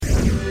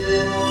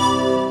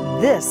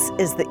This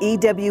is the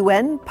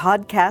EWN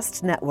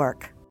Podcast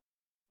Network.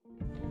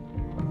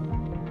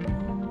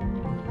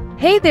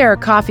 Hey there,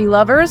 coffee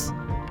lovers.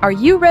 Are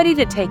you ready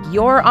to take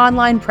your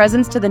online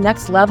presence to the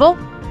next level?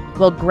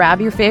 Well, grab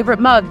your favorite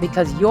mug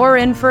because you're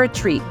in for a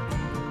treat.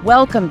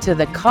 Welcome to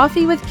the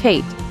Coffee with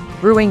Kate,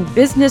 Brewing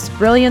Business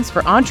Brilliance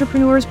for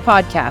Entrepreneurs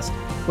podcast,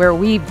 where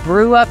we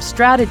brew up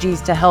strategies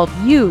to help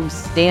you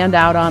stand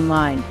out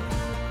online.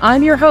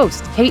 I'm your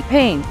host, Kate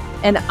Payne,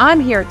 and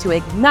I'm here to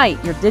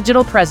ignite your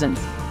digital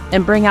presence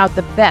and bring out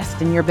the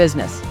best in your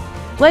business.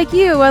 Like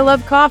you, I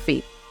love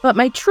coffee, but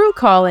my true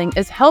calling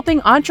is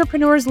helping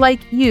entrepreneurs like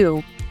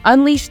you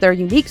unleash their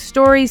unique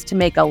stories to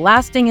make a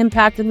lasting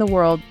impact in the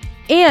world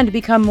and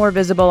become more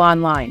visible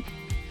online.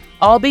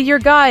 I'll be your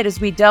guide as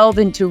we delve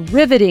into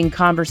riveting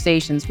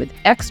conversations with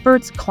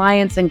experts,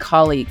 clients, and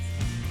colleagues.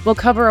 We'll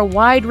cover a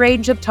wide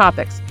range of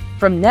topics,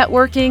 from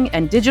networking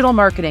and digital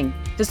marketing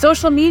to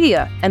social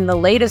media and the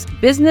latest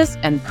business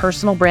and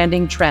personal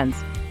branding trends.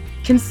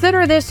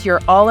 Consider this your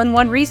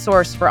all-in-one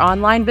resource for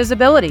online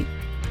visibility.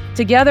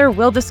 Together,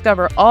 we'll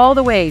discover all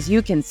the ways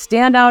you can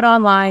stand out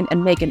online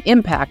and make an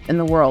impact in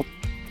the world.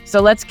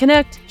 So let's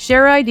connect,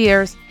 share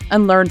ideas,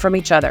 and learn from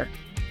each other.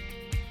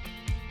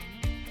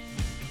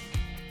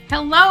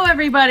 Hello,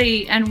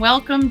 everybody, and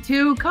welcome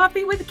to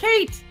Coffee with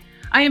Kate.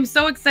 I am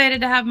so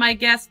excited to have my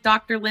guest,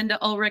 Dr. Lynda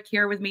Ulrich,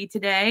 here with me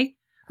today.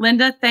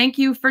 Lynda, thank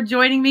you for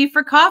joining me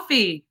for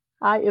coffee.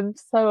 I am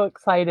so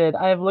excited.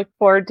 I have looked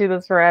forward to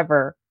this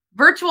forever.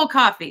 Virtual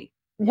coffee.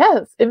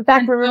 Yes. In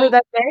fact, remember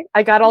that day?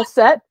 I got all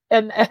set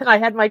and I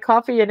had my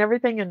coffee and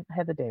everything and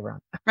had the day run.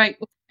 Right.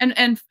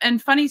 And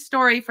funny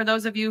story for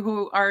those of you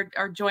who are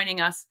joining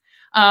us.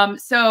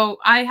 So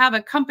I have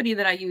a company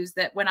that I use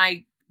that when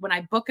I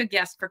book a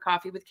guest for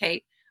Coffee with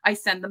Kate, I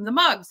send them the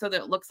mug so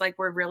that it looks like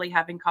we're really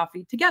having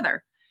coffee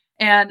together.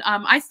 And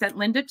I sent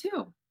Lynda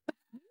too.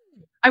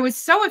 I was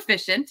so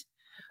efficient.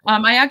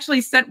 I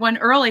actually sent one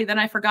early, then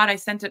I forgot I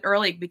sent it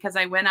early because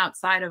I went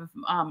outside of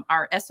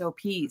our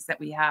SOPs that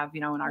we have,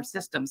 in our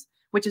systems,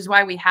 which is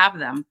why we have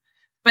them.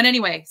 But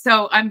anyway,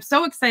 so I'm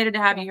so excited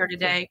to have you here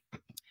today.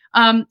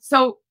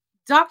 So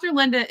Dr.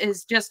 Lynda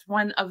is just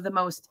one of the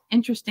most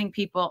interesting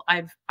people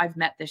I've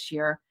met this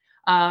year.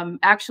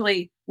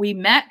 Actually, we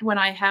met when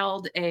I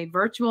held a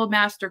virtual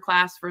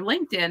masterclass for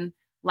LinkedIn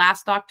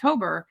last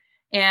October.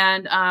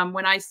 And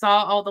when I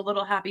saw all the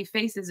little happy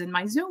faces in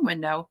my Zoom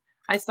window,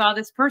 I saw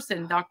this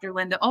person, Dr.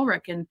 Lynda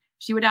Ulrich, and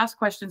she would ask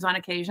questions on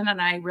occasion,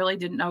 and I really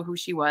didn't know who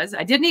she was.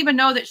 I didn't even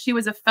know that she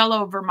was a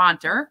fellow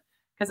Vermonter,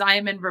 because I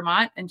am in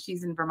Vermont and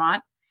she's in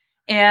Vermont,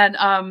 and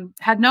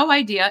had no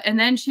idea. And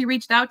then she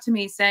reached out to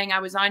me saying I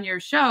was on your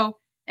show.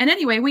 And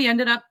anyway, we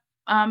ended up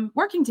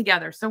working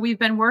together. So we've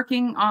been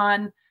working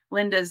on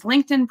Lynda's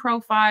LinkedIn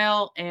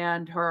profile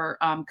and her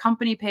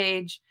company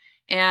page.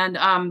 And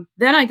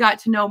then I got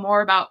to know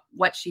more about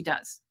what she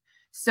does.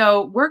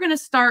 So we're going to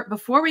start,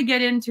 before we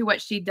get into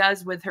what she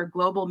does with her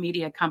global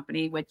media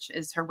company, which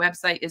is her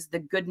website is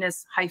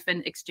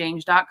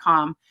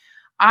thegoodness-exchange.com.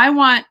 I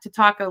want to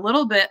talk a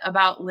little bit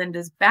about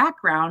Lynda's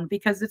background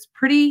because it's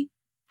pretty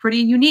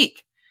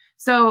unique.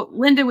 So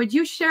Lynda, would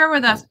you share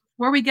with us,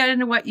 before we get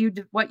into what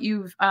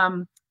you've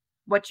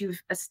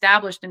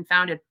established and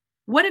founded,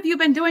 what have you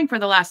been doing for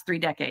the last 3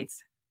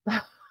 decades?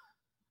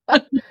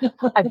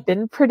 I've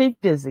been pretty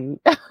busy.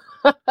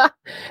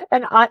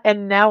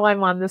 and now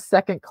I'm on the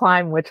second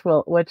climb, which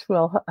we'll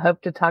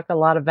hope to talk a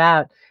lot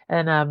about.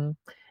 And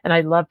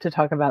I love to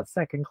talk about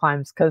second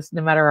climbs because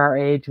no matter our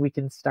age, we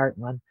can start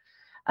one.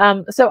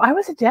 So I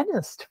was a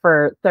dentist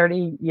for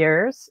 30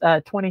 years,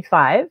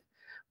 25.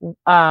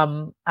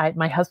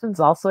 My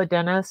husband's also a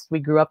dentist. We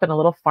grew up in a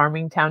little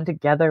farming town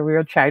together. We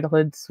were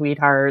childhood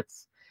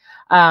sweethearts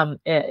in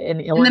Illinois.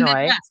 In the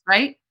Midwest,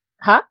 right?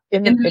 Huh?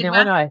 In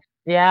Illinois.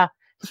 Yeah.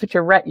 Put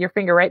your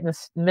finger right in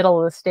the middle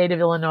of the state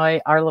of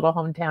Illinois. Our little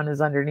hometown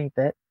is underneath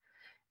it.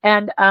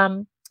 And,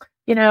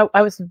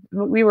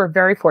 we were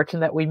very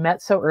fortunate that we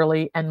met so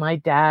early, and my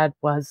dad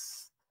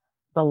was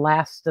the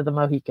last of the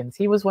Mohicans.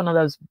 He was one of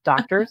those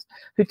doctors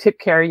who took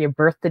care of you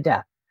birth to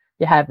death.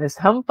 You had his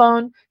home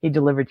phone. He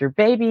delivered your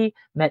baby,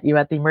 met you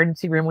at the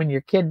emergency room when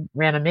your kid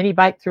ran a mini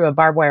bike through a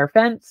barbed wire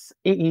fence.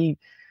 He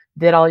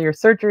did all your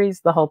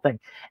surgeries, the whole thing.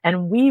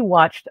 And we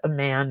watched a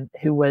man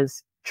who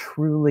was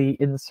truly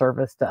in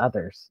service to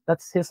others.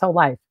 That's his whole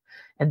life.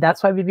 And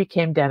that's why we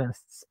became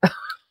dentists.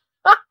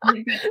 I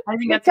think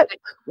that's good.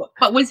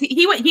 But was he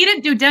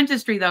didn't do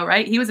dentistry though,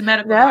 right? He was a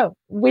medical doctor.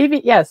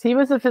 Yes, he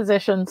was a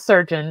physician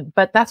surgeon,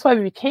 but that's why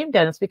we became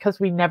dentists, because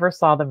we never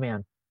saw the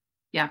man.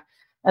 Yeah.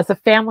 As a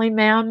family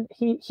man,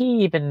 he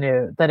even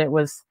knew that it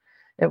was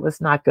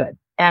not good.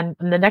 And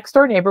the next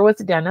door neighbor was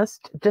a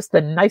dentist, just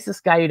the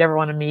nicest guy you'd ever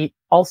want to meet.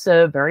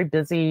 Also very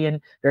busy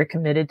and very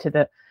committed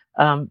to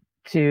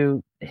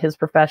his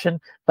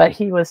profession, but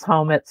he was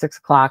home at 6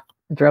 o'clock,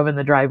 drove in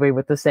the driveway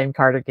with the same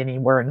cardigan he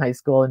wore in high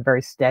school, and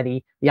very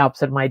steady, the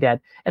opposite of my dad.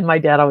 And my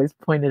dad always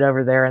pointed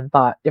over there and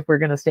thought, if we're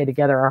going to stay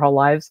together our whole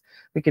lives,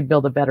 we could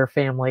build a better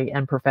family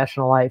and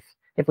professional life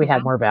if we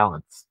had more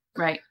balance.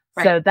 Right.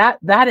 So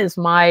that is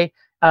my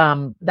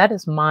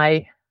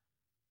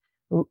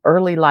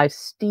early life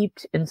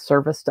steeped in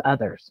service to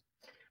others.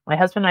 My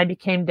husband and I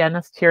became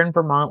dentists here in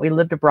Vermont. We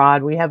lived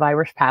abroad. We have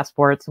Irish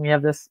passports, and we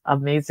have this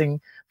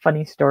amazing,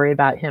 funny story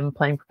about him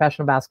playing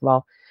professional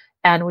basketball.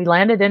 And we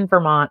landed in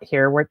Vermont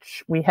here,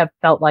 which we have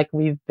felt like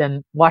we've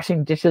been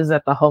washing dishes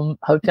at the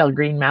Hotel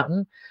Green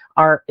Mountain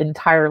our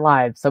entire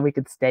lives, so we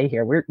could stay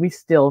here. We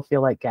still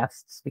feel like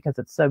guests because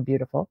it's so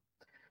beautiful.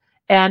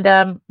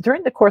 And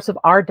during the course of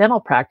our dental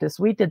practice,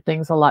 we did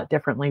things a lot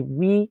differently.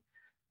 We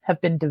have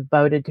been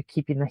devoted to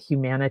keeping the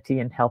humanity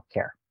in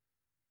healthcare.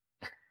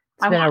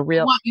 I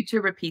want you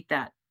to repeat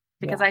that,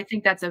 because I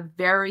think that's a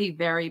very,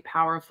 very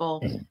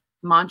powerful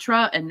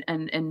mantra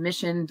and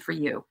mission for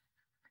you.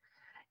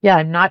 Yeah,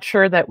 I'm not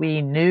sure that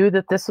we knew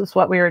that this was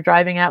what we were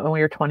driving at when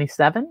we were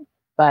 27,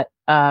 but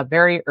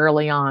very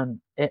early on,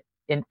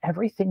 in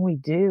everything we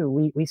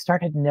do, we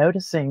started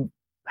noticing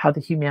how the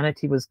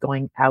humanity was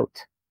going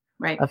out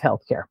of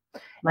healthcare.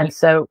 Right. And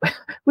so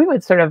we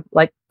would sort of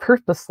like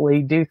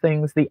purposely do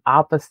things the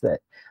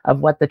opposite of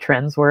what the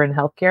trends were in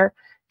healthcare,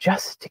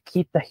 just to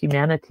keep the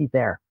humanity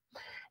there.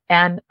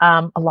 And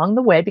along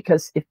the way,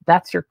 because if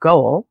that's your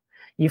goal,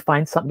 you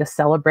find something to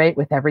celebrate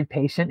with every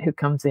patient who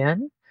comes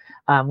in.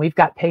 We've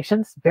got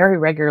patients very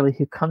regularly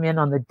who come in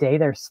on the day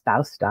their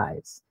spouse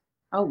dies.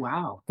 Oh,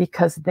 wow.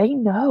 Because they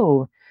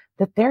know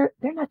that they're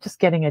not just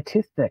getting a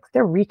tooth fixed,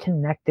 they're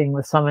reconnecting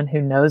with someone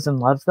who knows and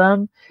loves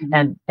them.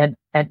 Mm-hmm.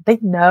 And they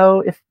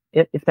know if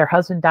their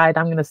husband died,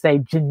 I'm going to say,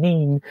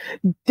 Janine,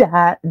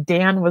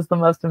 Dan was the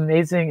most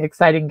amazing,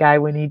 exciting guy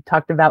when he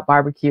talked about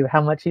barbecue,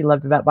 how much he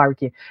loved about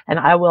barbecue. And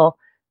I will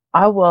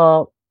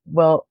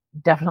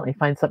definitely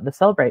find something to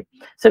celebrate.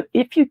 So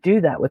if you do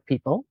that with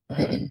people,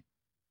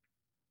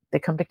 they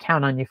come to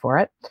count on you for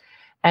it.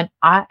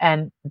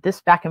 And this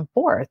back and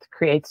forth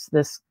creates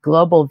this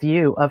global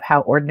view of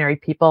how ordinary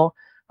people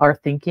are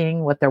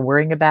thinking, what they're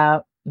worrying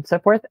about, and so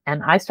forth.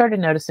 And I started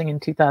noticing in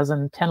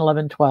 2010,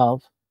 11,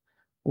 12,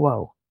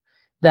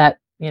 that,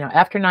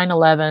 after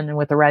 9/11 and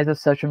with the rise of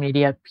social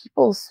media,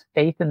 people's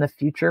faith in the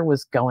future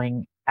was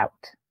going out.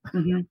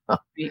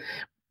 Mm-hmm.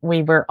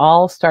 We were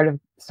all started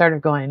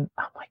going,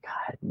 oh my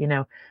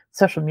God,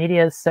 social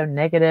media is so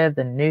negative.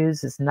 The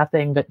news is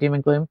nothing but doom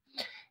and gloom.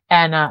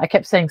 And I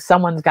kept saying,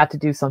 someone's got to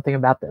do something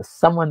about this.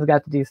 Someone's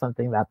got to do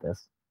something about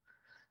this.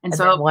 And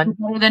so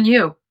more than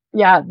you.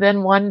 Yeah.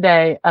 Then one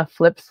day, a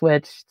flip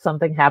switch,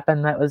 something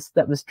happened that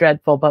was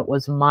dreadful, but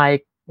was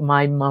my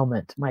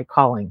moment, my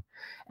calling.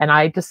 And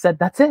I just said,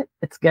 that's it.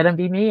 It's going to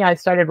be me. I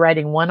started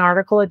writing one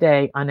article a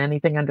day on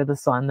anything under the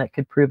sun that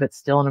could prove it's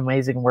still an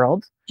amazing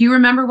world. Do you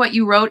remember what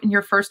you wrote in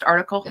your first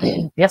article?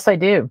 Yes, I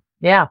do.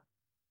 Yeah.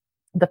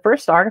 The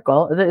first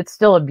article, it's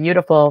still a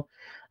beautiful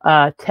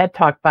TED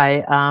Talk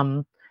by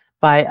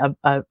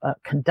a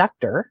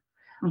conductor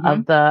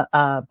of the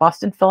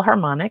Boston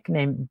Philharmonic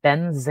named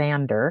Ben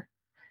Zander,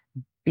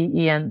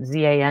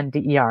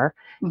 Benzander.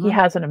 Mm-hmm. He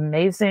has an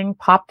amazing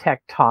pop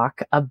tech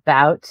talk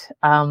about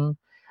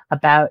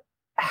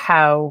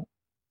how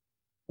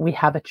we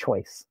have a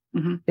choice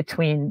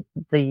between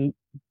the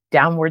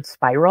downward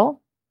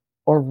spiral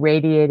or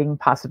radiating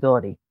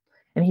possibility.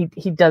 And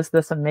he does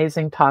this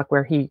amazing talk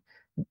where he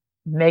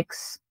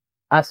makes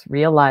us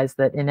realize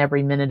that in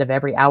every minute of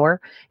every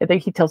hour, I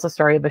think he tells a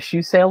story of a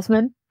shoe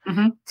salesman.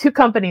 Mm-hmm. 2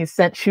 companies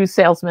sent shoe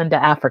salesmen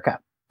to Africa.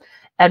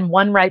 And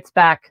one writes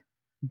back,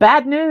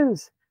 bad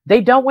news, they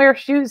don't wear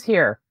shoes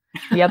here.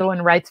 The other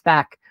one writes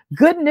back,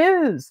 good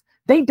news,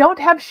 they don't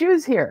have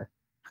shoes here.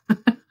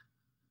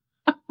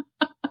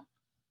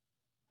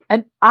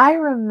 And I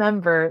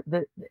remember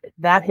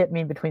that hit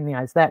me between the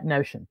eyes, that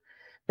notion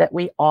that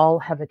we all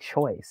have a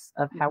choice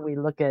of how we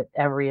look at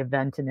every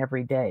event and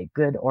every day,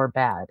 good or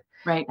bad.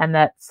 Right. And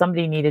that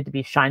somebody needed to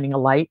be shining a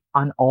light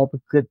on all the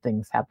good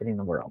things happening in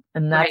the world.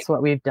 And that's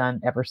what we've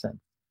done ever since.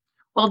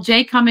 Well,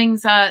 Jay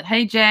Cummings,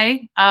 hey,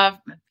 Jay,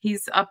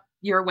 he's up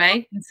your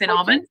way in St.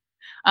 Albans.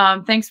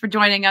 Thanks for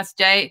joining us,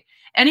 Jay.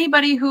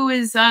 Anybody who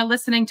is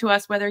listening to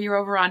us, whether you're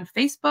over on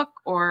Facebook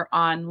or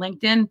on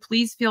LinkedIn,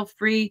 please feel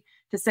free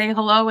to say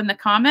hello in the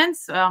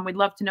comments. We'd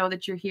love to know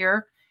that you're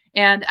here.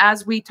 And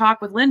as we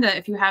talk with Lynda,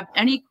 if you have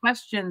any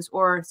questions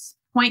or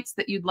points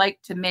that you'd like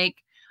to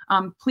make,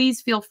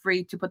 please feel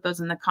free to put those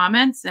in the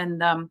comments,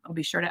 and I'll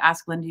be sure to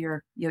ask Lynda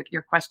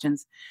your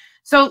questions.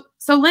 So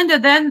Lynda,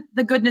 then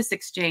the Goodness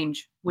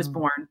Exchange was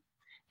born,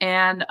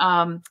 and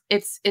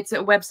it's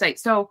a website.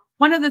 So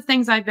one of the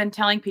things I've been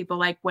telling people,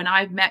 like when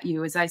I've met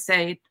you, is I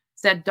said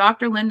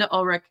Dr. Lynda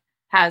Ulrich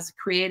has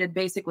created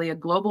basically a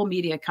global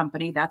media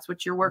company. That's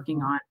what you're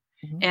working on,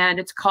 and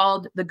it's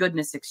called the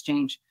Goodness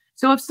Exchange.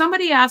 So if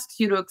somebody asks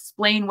you to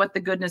explain what the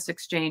Goodness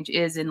Exchange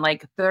is in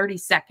like 30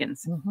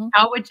 seconds,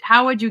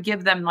 how would you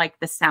give them like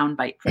the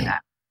soundbite for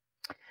that?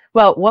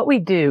 Well, what we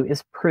do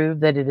is prove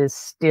that it is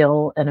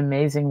still an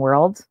amazing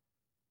world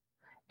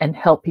and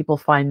help people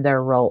find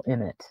their role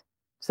in it.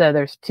 So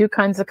there's 2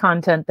 kinds of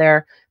content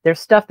there. There's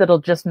stuff that'll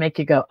just make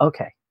you go,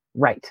 okay,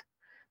 right.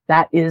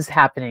 That is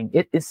happening.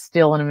 It is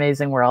still an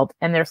amazing world.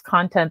 And there's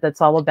content that's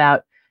all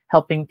about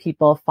helping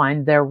people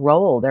find their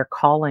role, their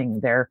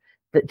calling,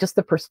 just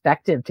the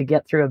perspective to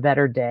get through a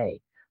better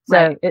day. So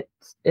Right.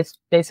 it's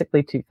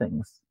basically two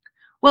things.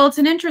 Well, it's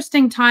an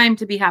interesting time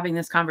to be having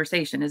this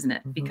conversation, isn't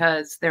it? Mhm.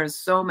 Because there's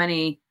so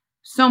many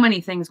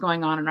things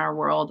going on in our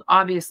world.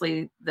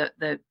 Obviously,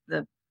 the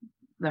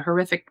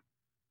horrific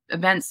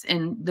events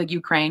in the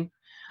Ukraine.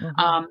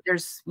 Mhm.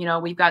 There's,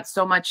 we've got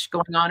so much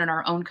going on in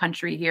our own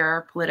country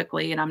here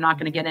politically, and I'm not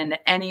going to get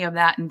into any of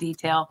that in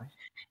detail. Exactly.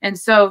 And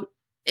so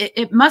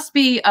it must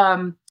be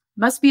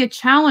a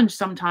challenge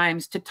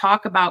sometimes to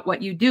talk about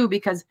what you do,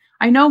 because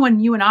I know when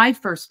you and I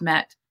first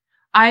met,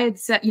 I had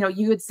said,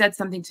 you had said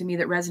something to me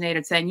that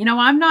resonated, saying,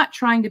 I'm not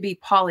trying to be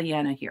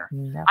Pollyanna here.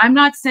 No. I'm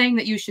not saying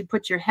that you should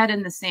put your head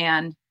in the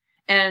sand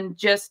and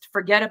just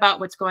forget about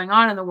what's going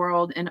on in the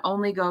world and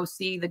only go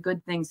see the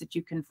good things that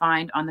you can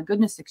find on the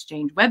Goodness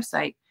Exchange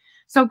website.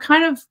 So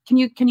can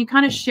you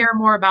kind of share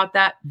more about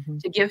that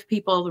Mhm. to give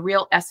people the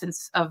real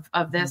essence of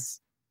Mhm.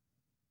 this?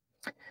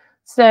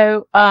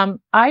 So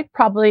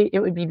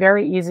it would be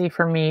very easy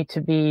for me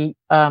to be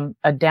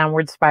a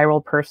downward spiral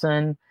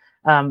person.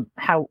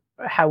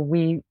 How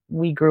we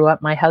grew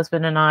up, my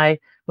husband and I,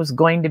 was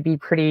going to be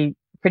pretty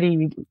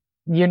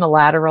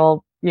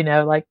unilateral,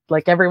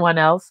 like everyone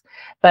else.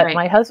 But Right.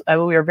 my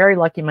husband, we were very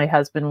lucky. My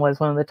husband was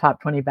one of the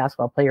top 20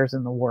 basketball players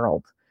in the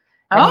world,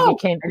 and he Oh,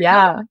 became I didn't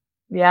know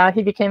that.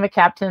 he became a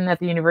captain at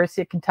the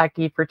University of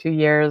Kentucky for 2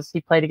 years.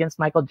 He played against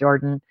Michael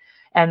Jordan,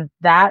 and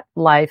that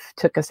life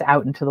took us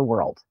out into the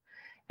world.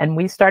 And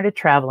we started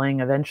traveling,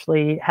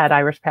 eventually had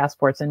Irish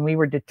passports, and we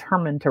were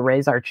determined to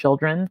raise our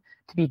children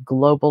to be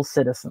global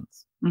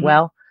citizens. Mhm.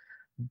 Well,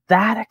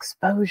 that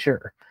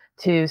exposure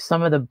to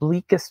some of the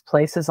bleakest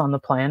places on the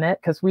planet,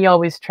 because we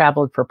always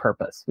traveled for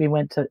purpose. We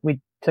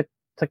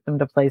took them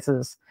to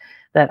places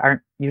that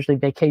aren't usually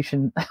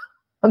vacation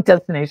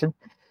destinations.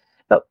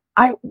 But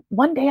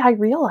one day I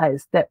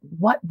realized that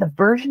what the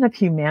version of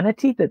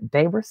humanity that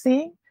they were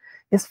seeing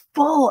is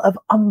full of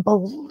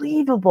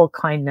unbelievable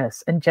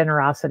kindness and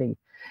generosity.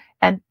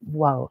 And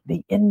whoa,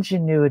 the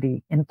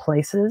ingenuity in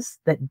places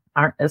that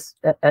aren't as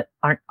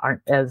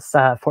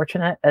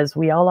fortunate as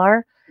we all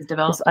are It's is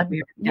developed.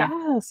 Yeah.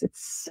 yes,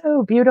 it's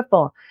so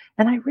beautiful.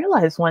 And I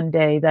realized one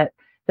day that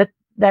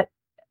that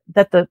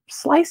that the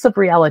slice of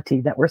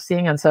reality that we're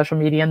seeing on social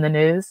media and the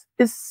news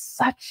is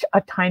such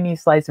a tiny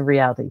slice of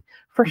reality.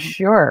 For Mhm.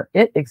 sure,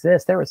 it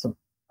exists. There was some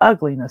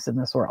ugliness in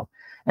this world,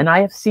 and I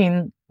have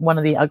seen one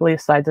of the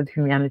ugliest sides of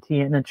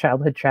humanity in a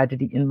childhood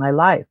tragedy in my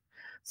life.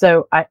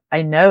 So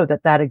I know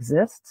that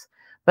exists,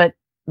 but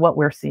what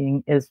we're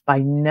seeing is by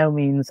no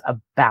means a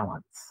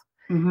balance.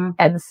 Mhm.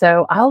 And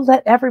so I'll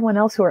let everyone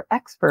else who are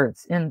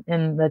experts in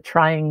the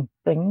trying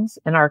things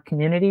in our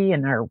community,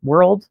 in our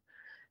world,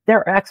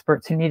 there are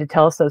experts who need to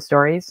tell us those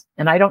stories.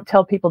 And I don't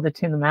tell people to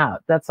tune them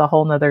out. That's a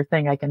whole nother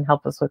thing I can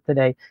help us with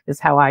today, is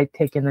how I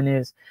take in the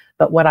news.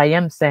 But what I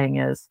am saying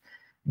is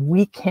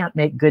we can't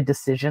make good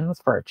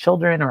decisions for our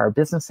children or our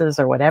businesses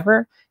or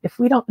whatever if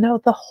we don't know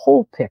the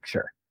whole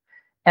picture.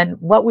 And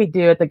what we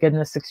do at the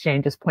Goodness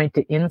Exchange is point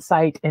to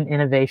insight and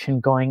innovation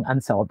going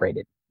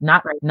uncelebrated,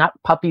 not Right.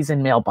 puppies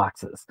in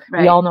mailboxes. We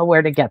Right. all know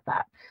where to get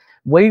that.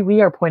 We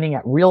are pointing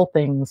at real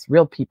things,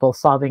 real people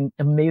solving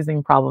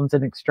amazing problems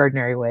in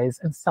extraordinary ways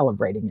and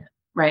celebrating it.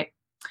 Right.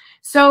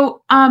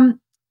 So,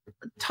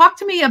 talk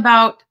to me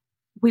about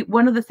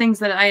one of the things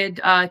that I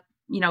had,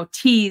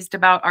 teased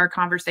about our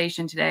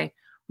conversation today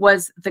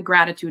was the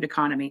gratitude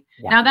economy.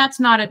 Yeah. Now, that's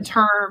not a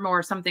term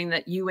or something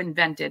that you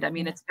invented. I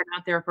mean, it's been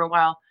out there for a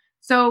while.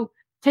 So,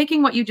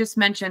 taking what you just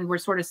mentioned, we're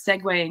sort of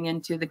segueing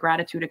into the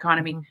gratitude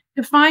economy. Mhm.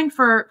 Define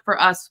for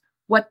us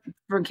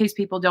in case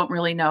people don't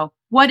really know,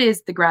 what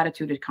is the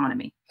gratitude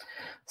economy?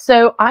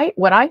 So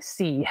what I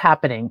see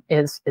happening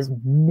is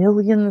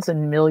millions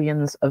and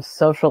millions of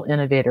social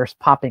innovators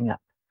popping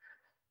up.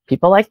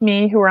 People like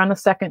me who are on the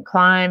second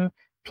climb,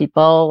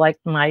 people like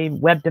my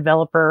web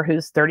developer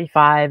who's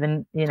 35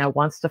 and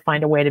wants to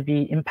find a way to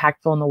be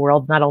impactful in the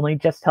world, not only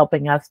just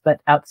helping us but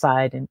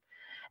outside. And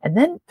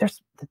then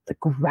there's the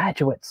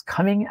graduates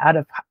coming out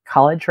of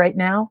college right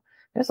now.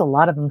 There's a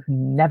lot of them who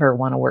never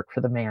want to work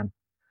for the man.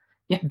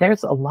 Yeah.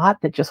 There's a lot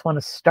that just want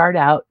to start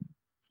out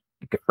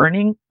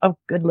earning a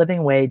good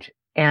living wage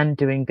and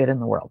doing good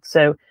in the world.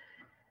 So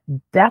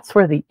that's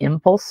where the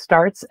impulse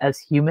starts as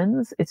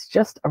humans. It's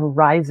just a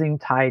rising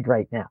tide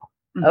right now.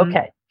 Mhm.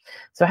 Okay.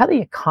 So how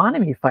the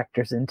economy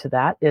factors into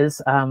that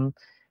is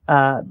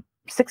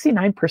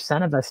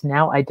 69% of us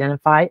now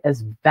identify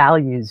as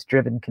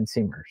values-driven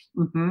consumers.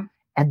 Mhm.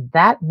 And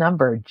that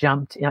number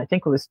jumped, I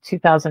think it was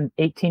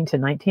 2018 to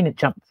 19, it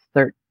jumped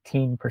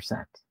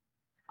 13%.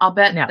 I'll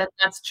bet Now,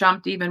 that's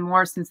jumped even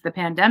more since the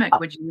pandemic.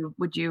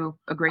 Would you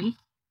agree?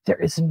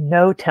 there is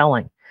no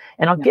telling.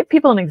 And I'll Yeah. give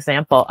people an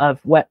example of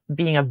what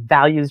being a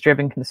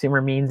values-driven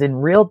consumer means in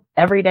real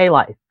everyday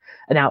life.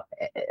 Now,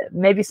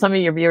 maybe some of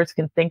your viewers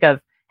can think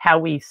of how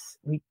we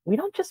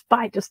don't just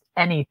buy just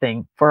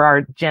anything for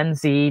our Gen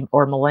Z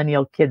or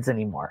millennial kids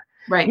anymore.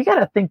 Right. You got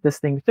to think this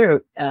thing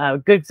through. A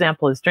good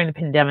example is during the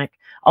pandemic,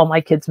 all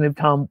my kids moved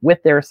home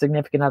with their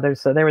significant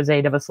others. So there was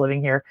 8 of us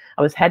living here.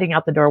 I was heading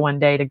out the door one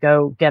day to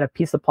go get a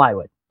piece of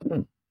plywood.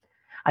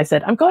 I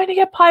said, I'm going to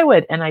get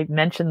plywood. And I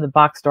mentioned the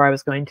box store I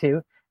was going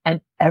to.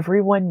 And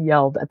everyone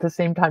yelled at the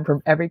same time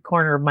from every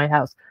corner of my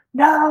house,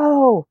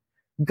 no,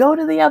 go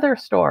to the other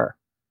store.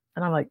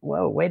 And I'm like,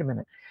 whoa, wait a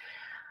minute.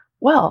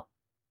 Well,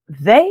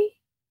 these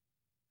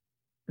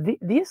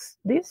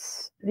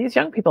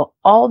young people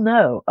all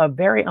know a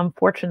very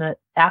unfortunate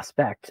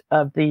aspect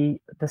of the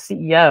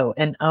CEO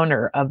and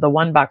owner of the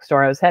one box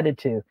store I was headed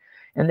to.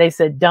 And they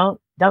said, don't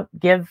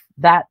give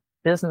that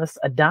business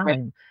a dime.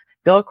 Right.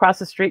 Go across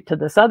the street to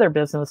this other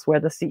business where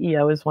the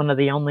CEO is one of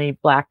the only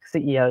Black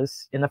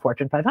CEOs in the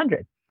Fortune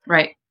 500.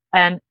 Right.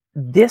 And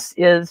this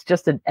is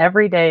just an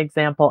everyday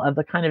example of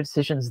the kind of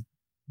decisions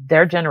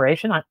their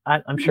generation,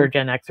 I'm sure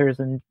Gen Xers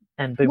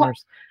and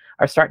boomers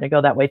are starting to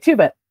go that way too,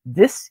 but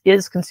this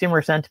is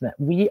consumer sentiment.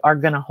 We are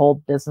going to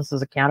hold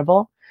businesses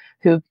accountable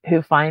who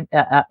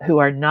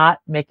are not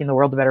making the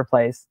world a better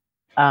place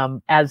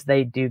as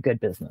they do good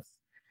business.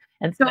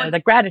 And so the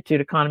gratitude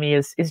economy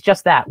is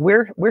just that.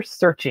 We're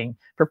searching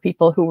for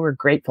people who we're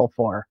grateful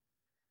for.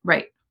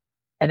 Right.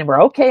 And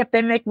we're okay if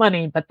they make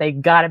money, but they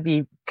got to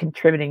be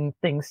contributing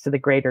things to the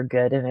greater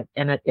good, and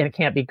it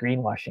can't be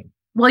greenwashing.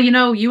 Well,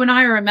 you and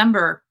I are a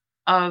member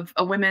of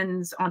a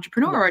women's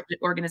entrepreneur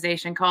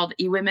organization called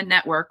eWomen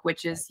Network,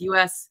 which is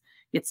US.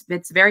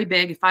 It's very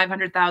big,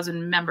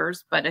 500,000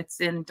 members, but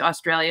it's in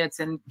Australia, it's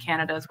in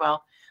Canada as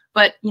well.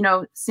 But,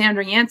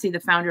 Sandra Yancey, the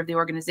founder of the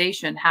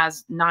organization,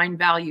 has 9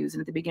 values. And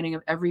at the beginning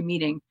of every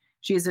meeting,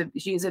 she is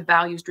a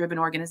values-driven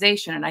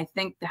organization. And I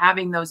think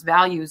having those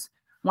values,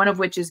 one of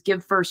which is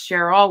give first,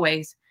 share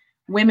always,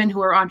 women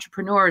who are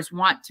entrepreneurs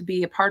want to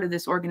be a part of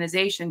this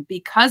organization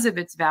because of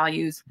its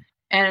values.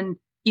 And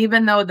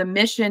even though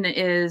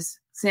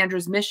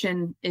Sandra's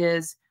mission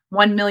is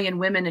 1 million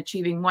women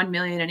achieving 1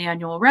 million in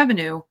annual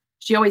revenue,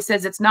 she always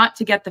says it's not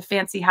to get the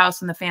fancy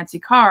house and the fancy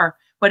car,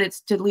 but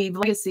it's to leave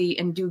legacy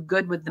and do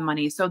good with the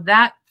money. So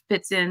that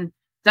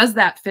does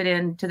that fit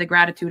into the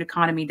gratitude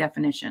economy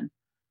definition?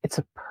 It's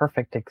a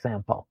perfect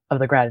example of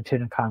the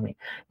gratitude economy.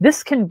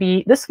 This can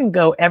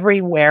go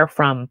everywhere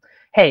from,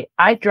 hey,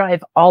 I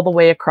drive all the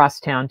way across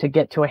town to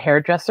get to a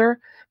hairdresser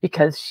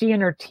because she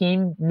and her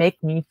team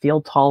make me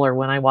feel taller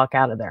when I walk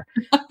out of there.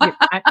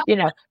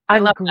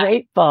 I'm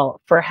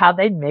grateful for how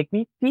they make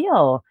me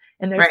feel.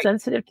 And they're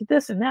sensitive to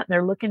this and that. And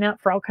they're looking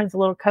out for all kinds of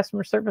little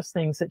customer service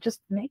things that just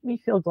make me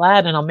feel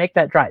glad. And I'll make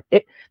that drive.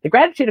 The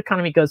gratitude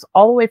economy goes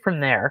all the way from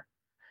there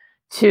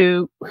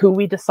to who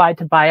we decide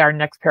to buy our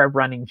next pair of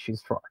running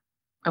shoes for.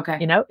 Okay.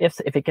 If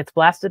it gets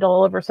blasted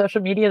all over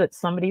social media that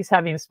somebody's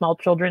having small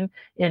children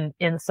in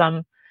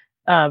some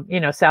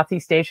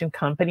Southeast Asian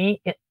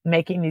company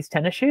making these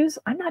tennis shoes,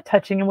 I'm not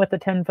touching them with a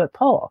 10-foot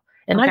pole.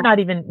 And I'm not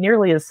even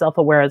nearly as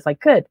self-aware as I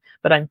could.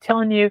 But I'm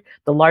telling you,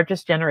 the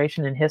largest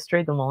generation in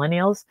history, the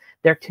millennials,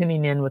 they're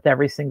tuning in with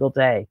every single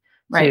day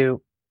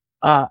to,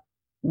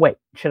 wait,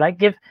 should I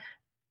give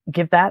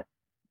that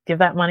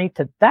money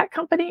to that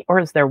company? Or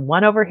is there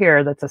one over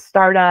here that's a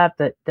startup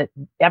that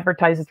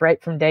advertises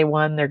right from day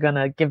one, they're going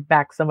to give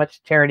back so much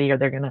to charity, or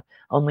they're going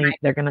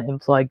to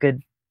employ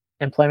good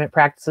employment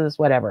practices,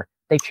 whatever.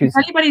 They choose.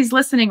 If anybody's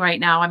listening right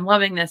now, I'm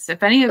loving this.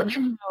 If any of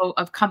you know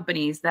of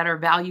companies that are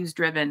values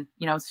driven,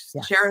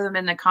 share them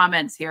in the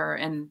comments here,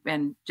 and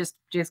just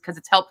because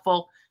it's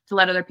helpful to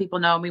let other people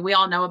know. I mean, we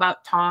all know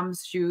about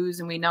Tom's shoes,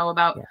 and we know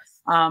about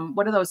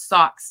what are those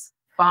socks?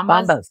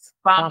 Bombas.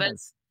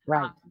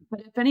 Right.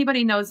 But if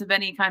anybody knows of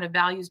any kind of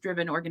values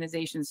driven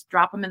organizations,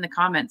 drop them in the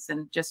comments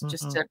and just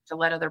to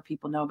let other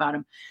people know about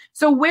them.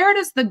 So where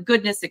does the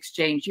Goodness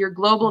Exchange, your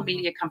global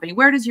media company,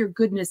 where does your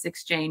Goodness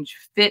Exchange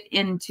fit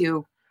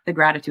into the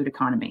gratitude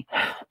economy?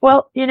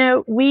 Well,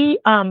 we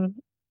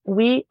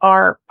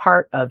are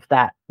part of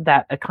that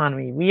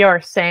economy. We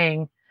are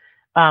saying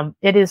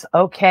it is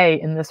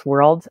okay in this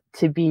world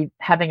to be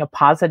having a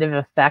positive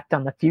effect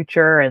on the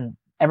future and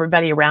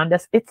everybody around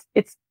us. It's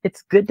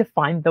good to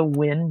find the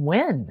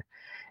win-win,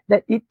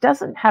 that it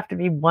doesn't have to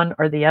be one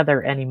or the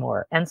other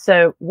anymore. And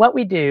so what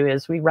we do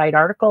is we write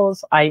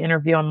articles. I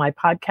interview on my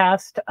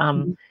podcast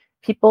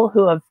people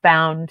who have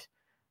found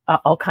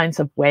all kinds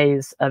of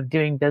ways of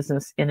doing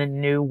business in a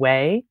new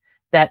way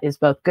that is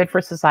both good for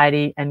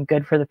society and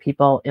good for the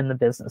people in the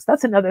business.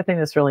 That's another thing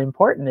that's really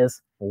important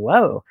is,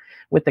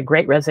 with the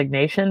Great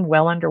Resignation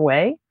well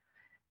underway,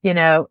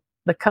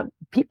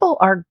 people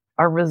are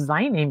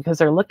resigning because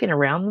they're looking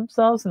around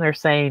themselves and they're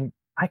saying,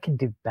 I can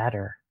do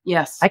better.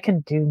 Yes. I can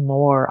do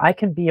more. I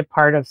can be a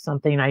part of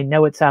something. I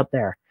know it's out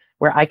there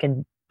where I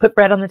can put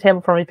bread on the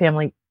table for my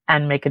family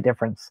and make a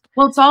difference.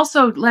 Well, it's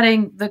also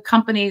letting the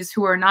companies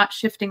who are not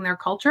shifting their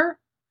culture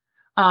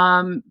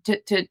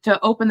to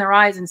open their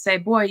eyes and say,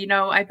 boy,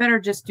 I better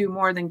just do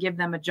more than give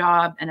them a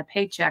job and a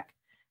paycheck.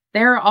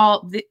 A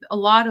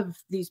lot of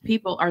these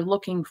people are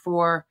looking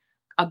for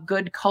a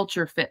good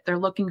culture fit. They're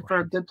looking for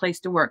a good place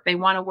to work. They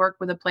want to work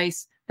with a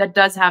place that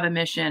does have a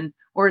mission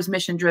or is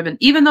mission driven.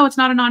 Even though it's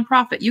not a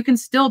nonprofit, you can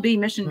still be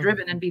mission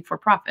driven and be for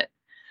profit.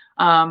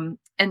 And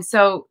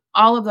so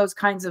all of those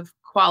kinds of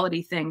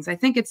quality things. I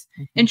think it's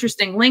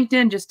interesting.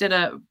 LinkedIn just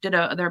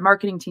their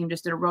marketing team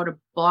wrote a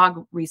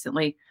blog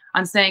recently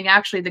on saying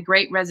actually the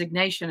Great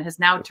Resignation has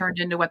now turned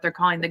into what they're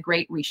calling the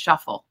Great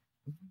Reshuffle.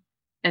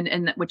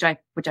 and which I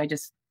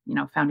just,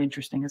 found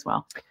interesting as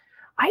well.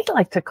 I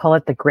like to call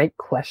it the great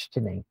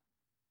questioning.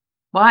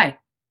 Why?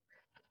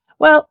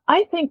 Well,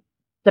 I think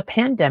the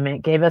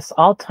pandemic gave us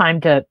all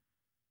time to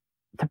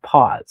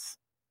pause.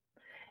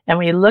 And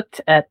we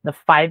looked at the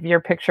 5-year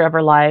picture of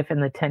our life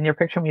and the 10-year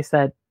picture, and we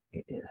said,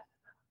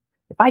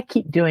 if I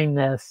keep doing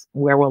this,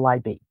 where will I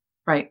be?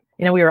 Right.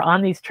 We were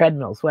on these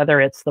treadmills,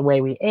 whether it's the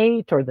way we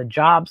ate or the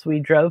jobs we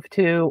drove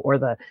to or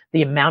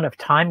the amount of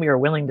time we were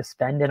willing to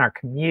spend in our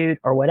commute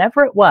or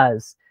whatever it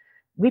was.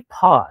 We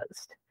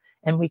paused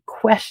and we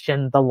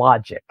questioned the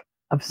logic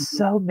of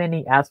so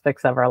many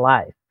aspects of our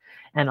life.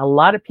 And a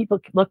lot of people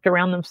looked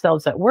around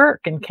themselves at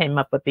work and came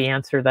up with the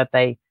answer that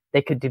they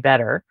could do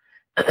better.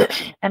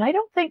 And I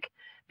don't think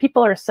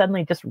people are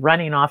suddenly just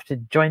running off to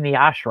join the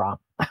ashram.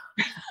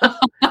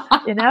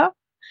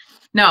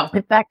 No.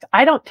 In fact,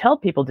 I don't tell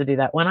people to do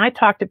that. When I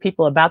talk to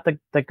people about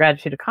the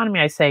gratitude economy,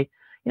 I say,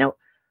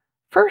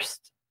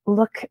 first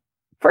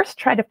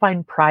try to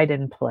find pride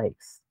in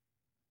place,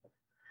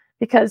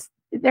 because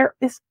there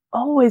is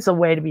always a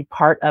way to be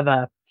part of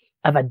a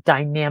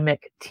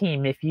dynamic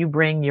team if you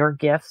bring your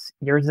gifts,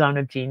 your zone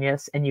of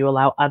genius, and you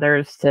allow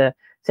others to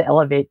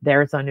elevate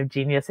their zone of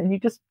genius, and you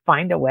just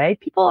find a way.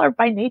 People are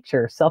by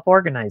nature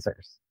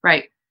self-organizers.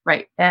 Right.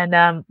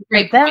 And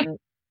Great then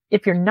point.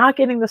 if you're not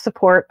getting the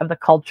support of the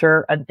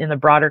culture in the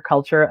broader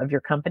culture of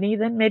your company,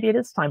 then maybe it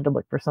is time to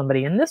look for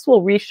somebody. And this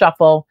will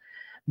reshuffle.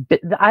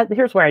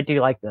 Here's where I do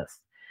like this.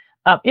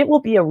 It will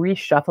be a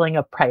reshuffling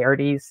of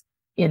priorities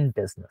in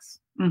business.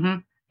 Mm-hmm.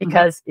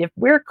 Because if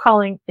we're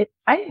calling it,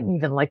 I didn't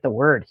even like the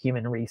word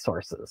human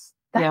resources.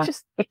 That's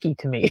just icky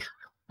to me.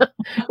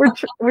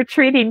 We're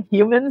treating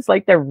humans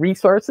like they're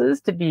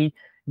resources to be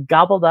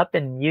gobbled up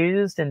and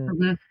used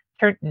and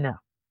turned. No.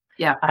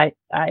 Yeah.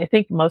 I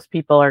think most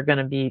people are going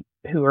to be,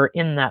 who are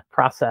in that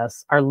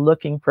process, are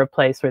looking for a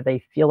place where they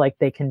feel like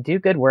they can do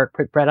good work,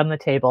 put bread on the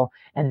table,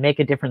 and make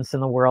a difference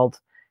in the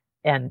world,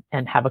 and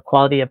have a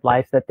quality of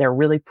life that they're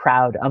really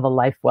proud of, a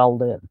life well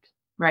lived.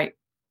 Right.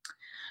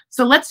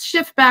 So let's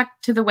shift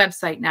back to the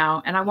website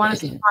now. And I want us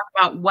to talk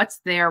about what's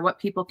there, what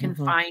people can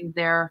find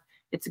there.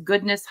 It's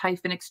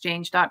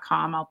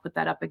goodness-exchange.com. I'll put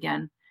that up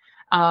again.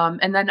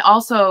 And then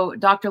also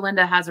Dr.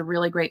 Lynda has a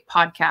really great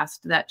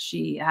podcast that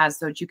she has,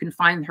 so that you can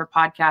find her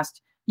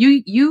podcast.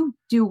 You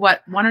do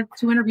what, 1 or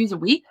 2 interviews a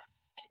week?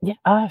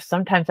 Yeah.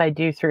 Sometimes I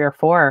do 3 or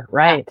 4.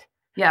 Right.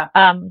 Yeah.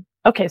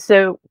 Okay.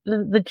 So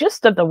the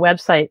gist of the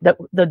website,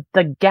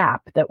 the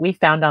gap that we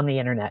found on the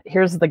internet,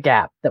 here's the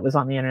gap that was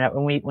on the internet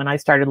when I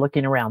started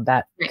looking around,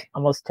 that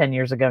almost 10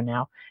 years ago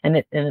now,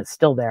 and it's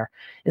still there,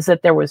 is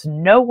that there was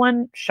no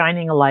one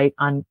shining a light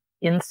on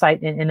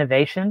insight and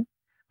innovation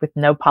with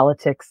no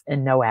politics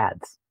and no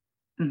ads.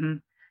 Mm-hmm.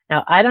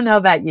 Now, I don't know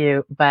about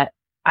you, but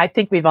I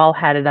think we've all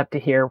had it up to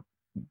here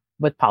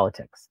with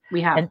politics.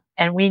 We have.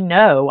 And we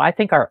know, I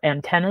think our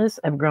antennas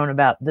have grown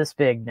about this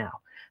big now.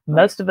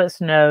 Most of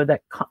us know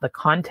that the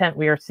content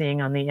we are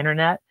seeing on the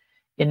internet,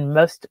 in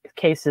most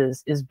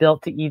cases, is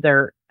built to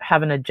either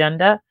have an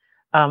agenda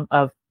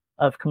of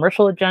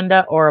commercial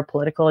agenda or a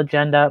political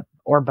agenda,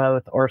 or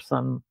both, or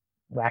some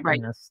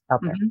wackiness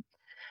out there.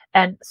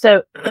 And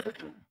so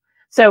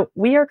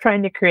we are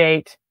trying to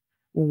create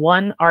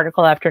one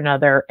article after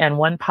another and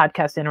one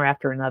podcast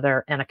after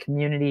another, and a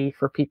community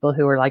for people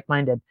who are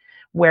like-minded,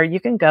 where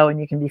you can go and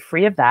you can be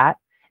free of that.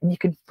 And you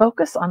can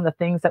focus on the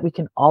things that we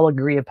can all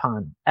agree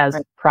upon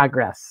as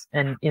progress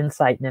and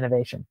insight and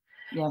innovation.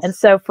 Yes. And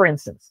so, for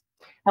instance,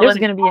 there's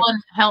going to be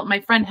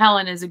my friend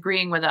Helen is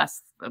agreeing with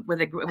us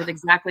with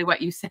exactly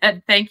what you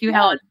said. Thank you,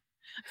 Helen.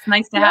 It's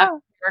nice to have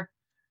her.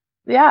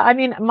 Yeah, I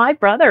mean, my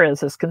brother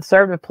is as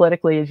conservative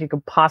politically as you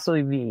could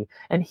possibly be,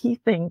 and he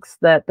thinks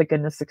that the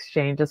Goodness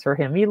Exchange is for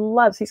him.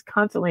 He's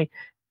constantly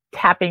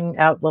tapping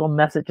out little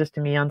messages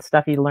to me on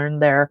stuff he learned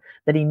there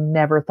that he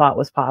never thought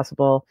was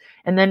possible.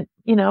 And then,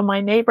 my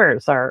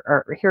neighbors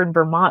are here in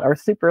Vermont are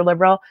super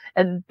liberal,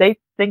 and they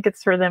think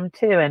it's for them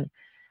too.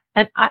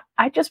 And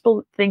I just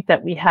think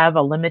that we have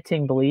a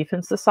limiting belief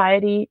in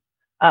society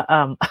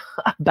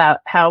about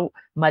how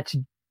much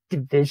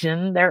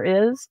division there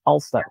is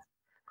also.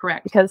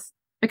 Correct. Because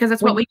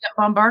that's what we get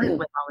bombarded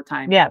with all the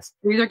time. Yes.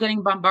 We're either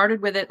getting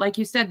bombarded with it, like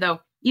you said, though,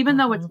 even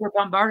though we're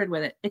bombarded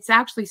with it, it's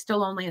actually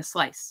still only a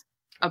slice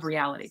of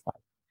reality.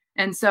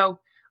 And so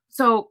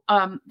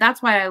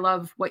that's why I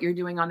love what you're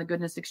doing on the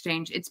Goodness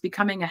Exchange. It's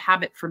becoming a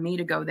habit for me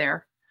to go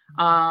there.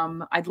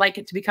 I'd like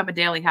it to become a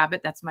daily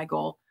habit. That's my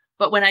goal.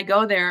 But when I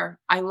go there,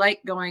 I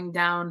like going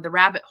down the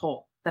rabbit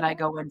hole that I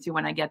go into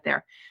when I get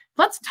there.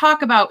 Let's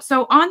talk about,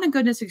 so on the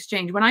Goodness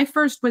Exchange, when I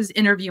first was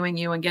interviewing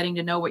you and getting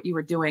to know what you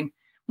were doing,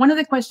 one of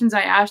the questions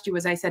I asked you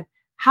was, I said,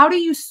 how do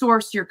you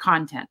source your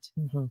content?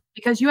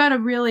 Because you have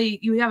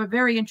a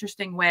very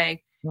interesting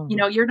way.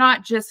 You're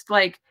not just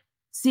like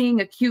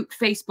seeing a cute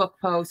Facebook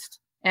post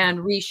and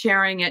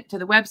resharing it to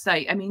the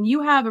website. I mean,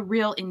 you have a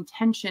real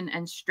intention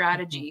and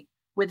strategy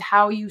with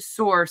how you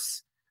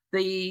source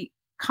the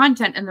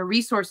content and the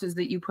resources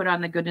that you put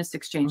on the Goodness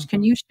Exchange.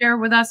 Can you share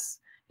with us,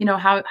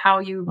 how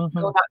you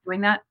go about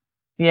doing that?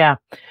 Yeah.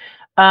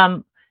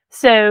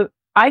 So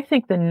I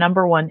think the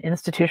number one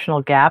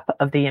institutional gap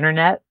of the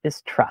internet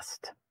is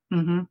trust.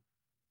 Mm-hmm.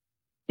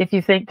 If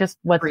you think just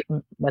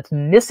what's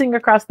missing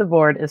across the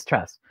board is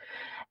trust.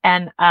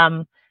 And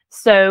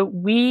so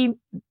we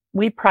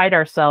pride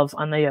ourselves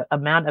on the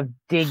amount of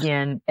dig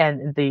in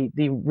and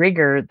the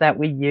rigor that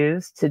we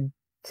use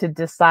to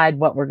decide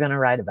what we're going to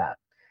write about.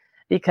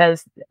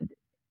 Because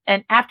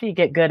and after you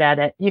get good at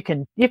it, you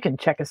can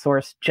check a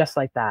source just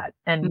like that.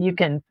 And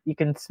Mm-hmm. you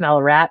can smell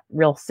a rat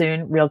real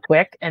soon, real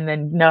quick, and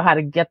then know how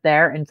to get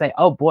there and say,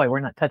 oh boy, we're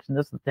not touching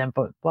this with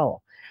 10-foot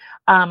pole.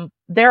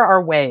 There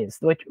are ways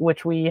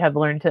which we have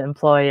learned to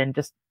employ and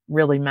just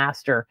really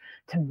master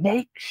to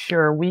make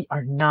sure we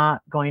are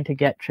not going to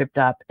get tripped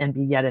up and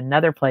be yet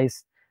another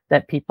place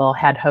that people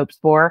had hopes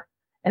for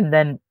and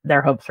then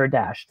their hopes were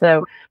dashed.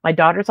 So my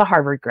daughter's a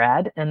Harvard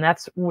grad, and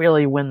that's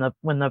really when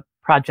the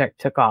project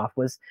took off.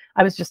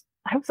 I was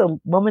a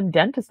woman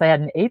dentist. I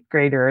had an 8th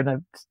grader and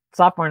a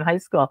sophomore in high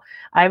school.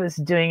 I was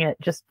doing it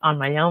just on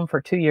my own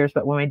for 2 years,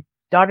 but when my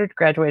daughter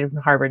graduated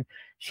from Harvard,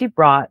 she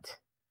brought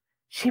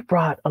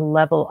a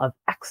level of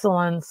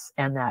excellence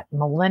and that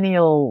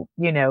millennial,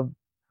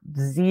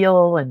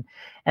 zeal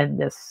and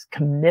this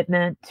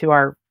commitment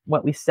to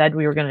what we said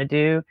we were going to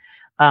do,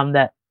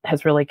 that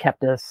has really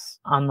kept us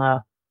on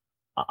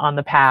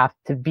the path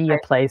to be a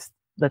place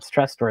that's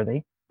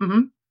trustworthy.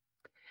 Mm-hmm.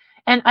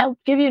 And I'll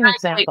give you an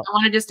example. I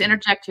want to just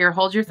interject here.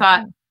 Hold your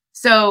thought.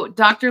 So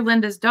Dr.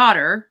 Lynda's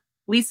daughter,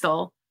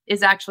 Liesl,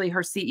 is actually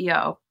her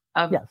CEO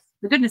of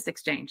the Goodness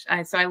Exchange.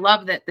 So I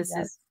love that this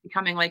is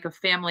becoming like a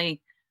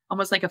family,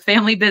 almost like a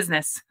family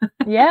business.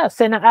 Yes.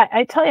 And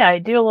I tell you, I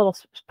do a little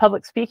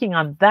public speaking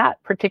on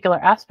that particular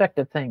aspect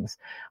of things.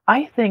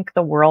 I think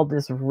the world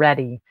is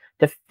ready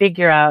to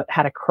figure out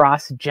how to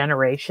cross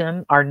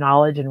generation our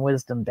knowledge and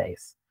wisdom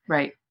base.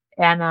 Right.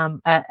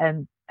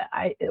 And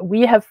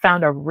we have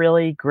found a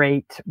really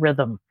great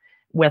rhythm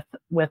with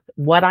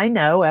what I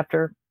know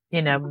after,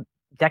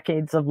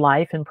 decades of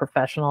life and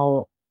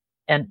professional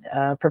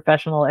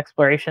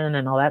exploration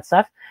and all that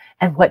stuff,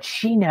 and what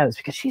she knows,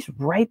 because she's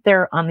right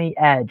there on the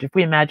edge. If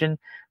we imagine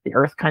the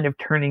earth kind of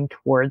turning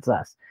towards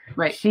us,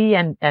 right? She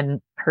and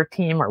her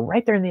team are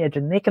right there on the edge,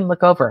 and they can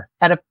look over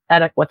at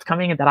what's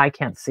coming that I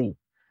can't see.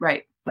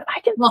 Right. But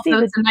I can see.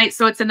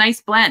 So it's a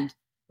nice blend.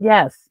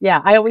 Yes.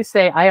 Yeah. I always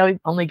say I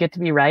only get to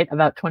be right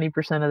about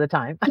 20% of the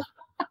time.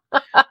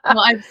 Well,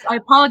 I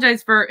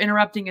apologize for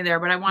interrupting you there,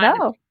 but I wanted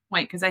to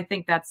point because I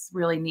think that's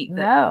really neat.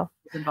 Well,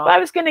 I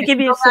was going to give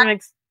you some.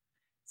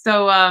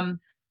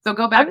 So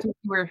go back to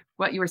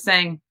what you were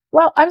saying.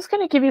 Well, I was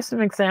going to give you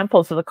some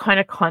examples of the kind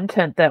of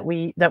content that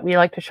we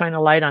like to shine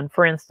a light on.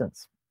 For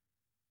instance,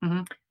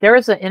 there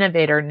is an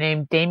innovator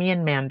named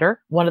Damian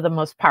Mander, one of the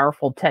most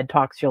powerful TED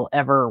Talks you'll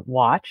ever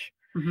watch.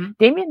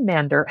 Damian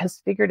Mander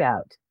has figured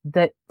out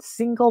that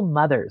single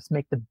mothers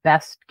make the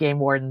best game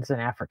wardens in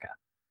Africa.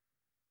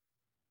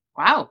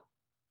 Wow.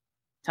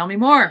 Tell me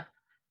more.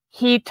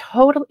 He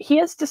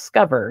has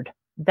discovered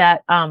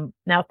that,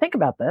 now think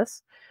about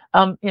this,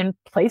 in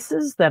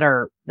places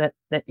that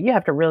you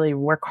have to really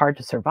work hard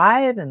to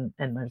survive, and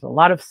there's a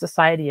lot of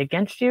society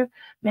against you,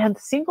 man,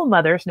 single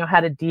mothers know how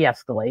to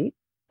de-escalate.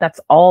 That's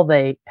all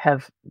they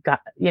have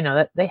got,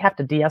 that they have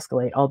to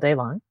de-escalate all day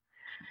long.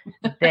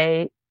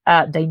 They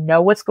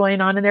know what's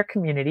going on in their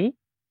community,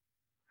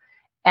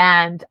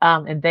 and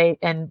they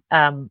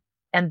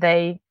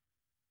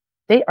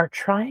are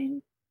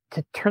trying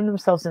to turn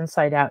themselves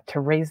inside out to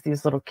raise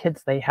these little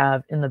kids they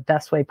have in the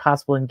best way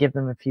possible and give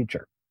them a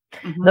future.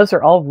 Those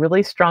are all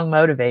really strong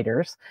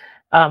motivators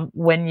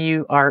when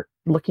you are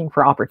looking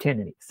for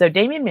opportunity. So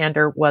Damian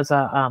Mander was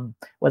a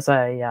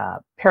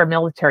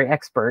paramilitary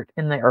expert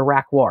in the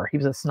Iraq War. He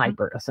was a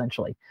sniper,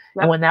 essentially.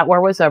 Yep. And when that war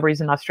was over,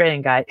 he's an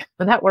Australian guy.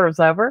 When that war was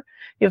over,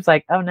 he was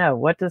like, oh no,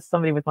 what does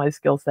somebody with my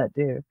skill set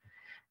do?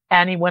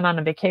 And he went on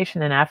a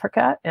vacation in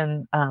Africa.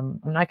 And I'm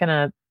not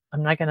gonna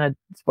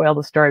spoil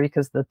the story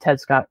because the TED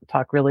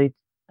Talk really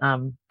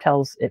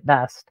tells it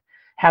best.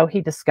 How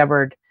he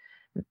discovered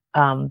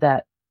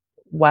that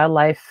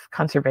wildlife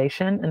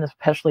conservation, and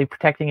especially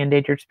protecting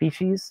endangered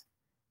species,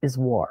 is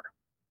war.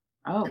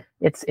 Oh,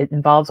 it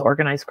involves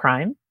organized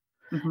crime,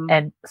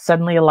 and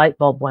suddenly a light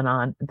bulb went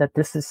on that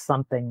this is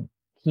something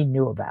he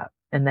knew about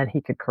and that he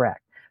could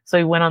correct. So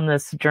he went on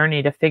this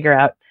journey to figure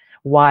out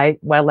why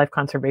wildlife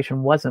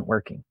conservation wasn't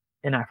working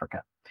in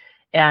Africa.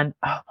 And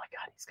oh my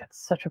God, he's got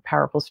such a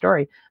powerful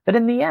story. But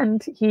in the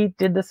end, he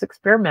did this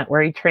experiment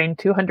where he trained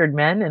 200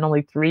 men and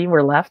only 3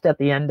 were left at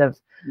the end of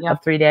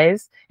 3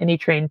 days. And he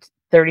trained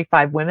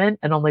 35 women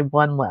and only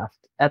 1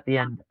 left at the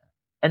end.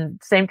 And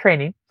same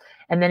training.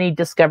 And then he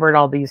discovered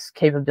all these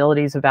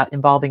capabilities about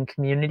involving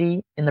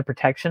community in the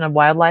protection of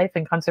wildlife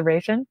and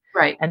conservation.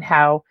 Right. And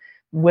how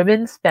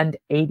women spend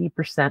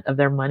 80% of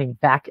their money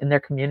back in their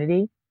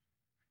community,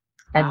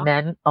 and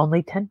men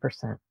only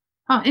 10%.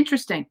 Oh,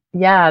 interesting.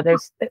 Yeah,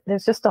 there's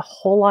just a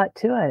whole lot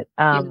to it.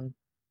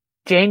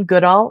 Jane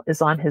Goodall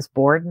is on his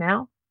board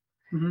now.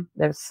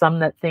 There's some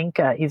that think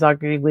he's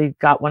arguably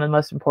got one of the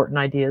most important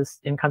ideas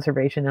in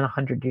conservation in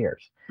 100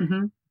 years.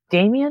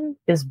 Damian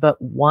is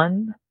but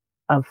one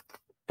of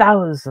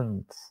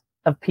thousands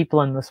of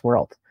people in this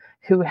world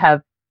who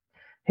have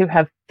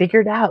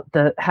figured out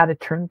how to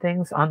turn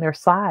things on their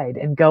side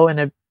and go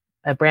in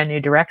a brand new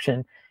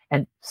direction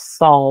and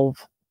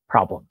solve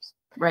problems.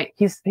 Right.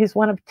 He's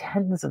one of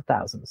tens of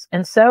thousands.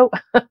 And so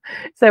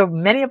so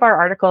many of our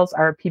articles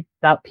are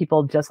about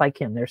people just like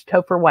him. There's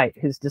Topher White,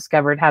 who's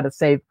discovered how to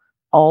save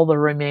all the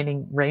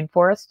remaining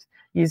rainforest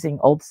using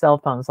old cell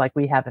phones like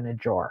we have in a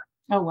drawer.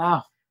 Oh,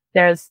 wow.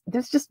 There's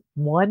just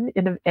one,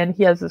 and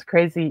he has this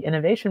crazy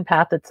innovation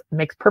path that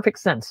makes perfect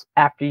sense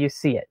after you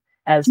see it,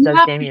 as does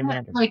Damian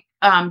Manders. Like,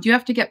 do you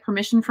have to get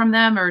permission from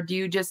them, or do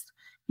you just,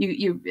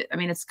 I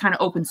mean, it's kind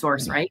of open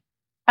source, right?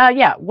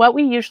 Yeah, what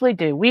we usually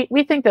do,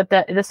 we think that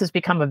this has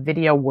become a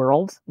video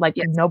world, like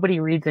nobody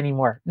reads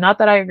anymore. Not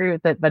that I agree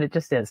with it, but it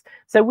just is.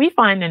 So we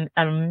find an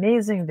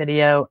amazing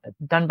video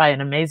done by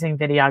an amazing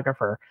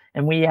videographer,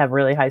 and we have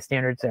really high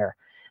standards there,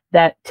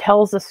 that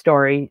tells a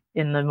story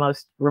in the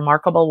most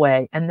remarkable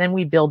way, and then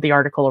we build the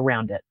article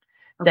around it.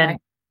 Okay.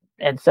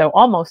 And so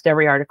almost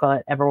every article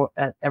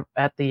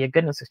at the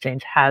Goodness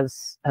Exchange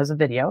has a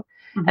video,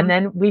 and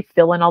then we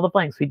fill in all the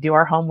blanks. We do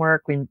our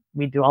homework.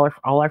 We do all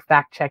our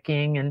fact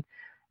checking, and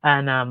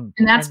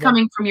that's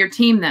coming from your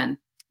team then.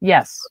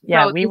 Yes,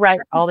 yeah, so we write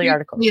all the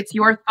articles. It's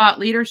your thought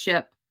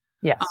leadership.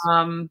 Yes.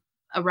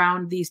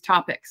 Around these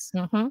topics.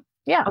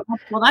 Yeah.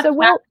 Well, that's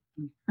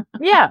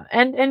yeah,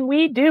 and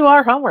we do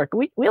our homework.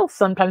 We'll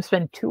sometimes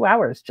spend 2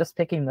 hours just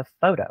picking the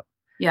photo.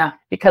 Yeah.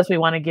 Because we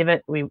want to give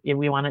it, we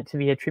want it to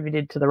be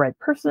attributed to the right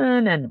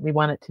person, and we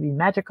want it to be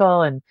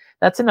magical. And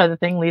that's another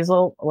thing.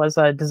 Liesl was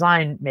a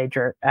design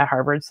major at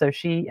Harvard, so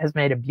she has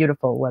made a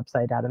beautiful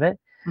website out of it.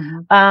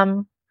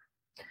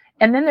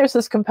 And then there's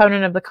this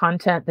component of the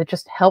content that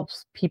just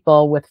helps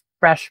people with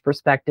fresh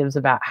perspectives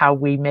about how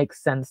we make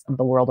sense of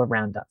the world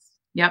around us.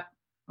 Yep.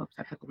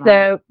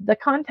 So the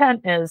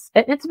content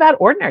it's about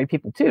ordinary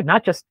people too,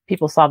 not just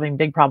people solving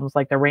big problems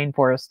like the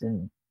rainforest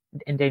and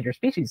endangered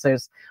species.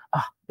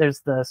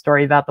 There's the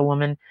story about the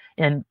woman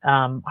in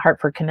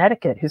Hartford,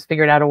 Connecticut, who's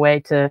figured out a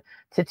way to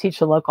teach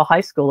the local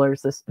high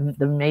schoolers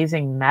the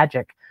amazing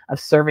magic of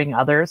serving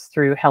others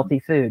through healthy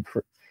food.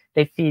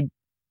 They feed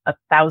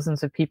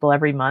thousands of people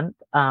every month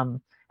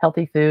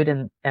healthy food,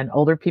 and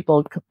older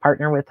people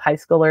partner with high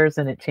schoolers,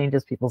 and it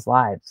changes people's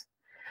lives.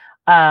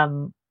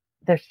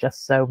 There's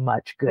just so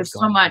much good. There's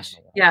so much.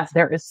 Yes.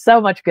 There is so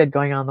much good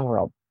going on in the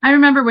world. I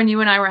remember when you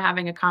and I were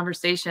having a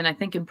conversation, I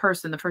think in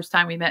person, the first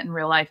time we met in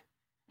real life.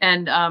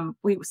 And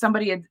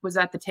somebody was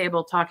at the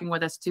table talking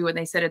with us too. And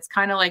they said, it's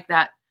kind of like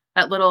that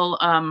little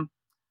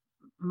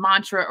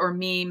mantra or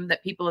meme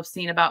that people have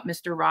seen about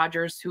Mr.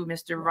 Rogers, who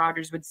Mr.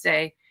 Rogers would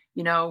say,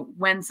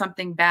 when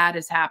something bad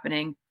is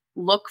happening,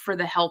 look for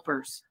the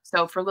helpers.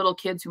 So for little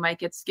kids who might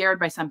get scared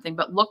by something,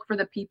 but look for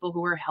the people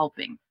who are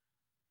helping.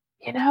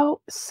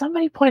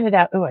 Somebody pointed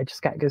out, I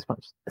just got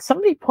goosebumps.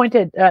 Somebody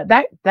pointed,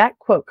 that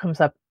quote comes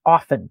up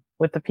often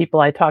with the people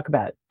I talk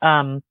about,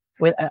 or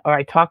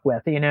I talk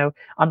with,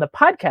 on the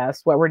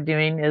podcast. What we're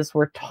doing is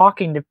we're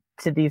talking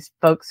to these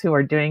folks who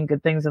are doing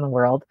good things in the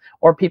world,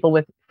 or people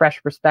with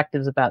fresh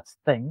perspectives about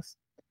things.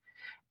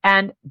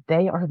 And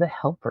they are the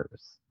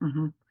helpers.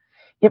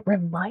 It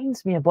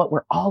reminds me of what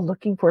we're all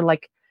looking for.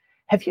 Like,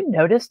 have you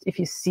noticed if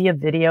you see a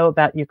video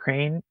about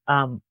Ukraine,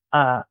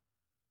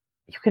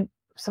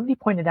 somebody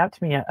pointed out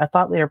to me, a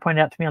thought leader pointed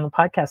out to me on the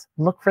podcast,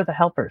 look for the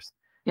helpers.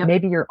 Yep.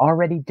 Maybe you're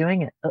already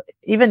doing it.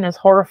 Even as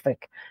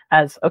horrific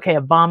as,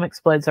 a bomb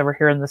explodes over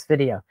here in this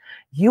video,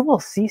 you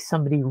will see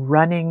somebody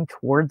running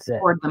towards it.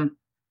 Toward them.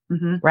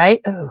 Right?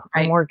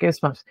 Right. More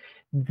goosebumps.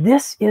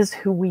 This is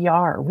who we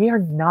are. We are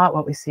not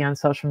what we see on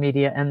social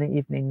media and the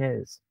evening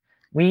news.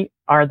 We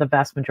are the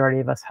vast majority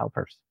of us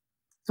helpers.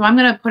 So I'm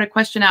going to put a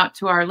question out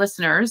to our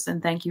listeners,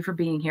 and thank you for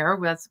being here.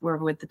 We're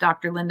with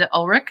Dr. Lynda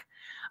Ulrich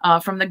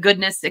from the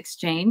Goodness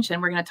Exchange,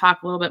 and we're going to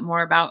talk a little bit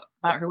more about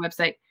her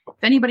website.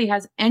 If anybody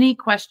has any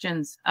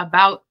questions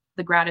about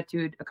the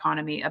gratitude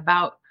economy,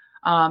 about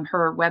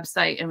her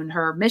website and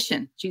her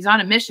mission, she's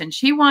on a mission.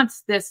 She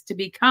wants this to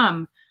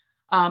become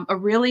a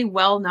really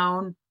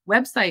well-known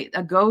website,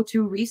 a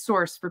go-to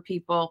resource for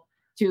people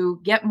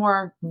to get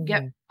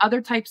other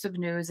types of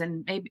news,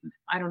 and maybe,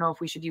 I don't know if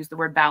we should use the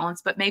word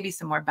balance, but maybe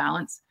some more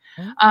balance.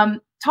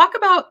 Talk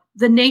about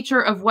the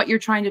nature of what you're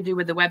trying to do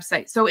with the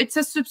website. So it's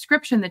a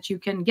subscription that you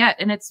can get,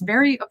 and it's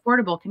very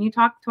affordable. Can you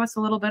talk to us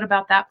a little bit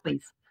about that,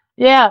 please?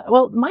 Yeah,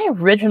 well, my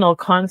original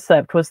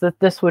concept was that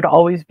this would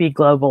always be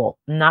global,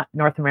 not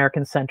North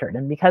American centered.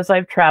 And because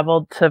I've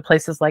traveled to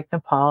places like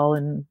Nepal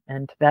and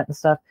Tibet and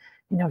stuff,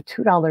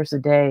 $2 a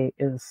day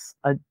is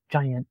a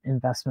giant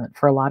investment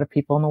for a lot of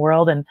people in the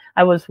world. And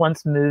I was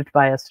once moved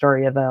by a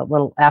story of a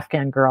little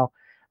Afghan girl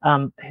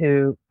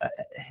who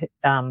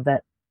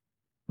that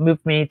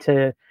moved me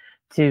to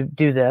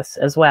do this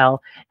as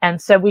well.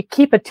 And so we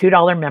keep a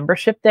 $2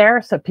 membership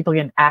there so people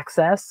can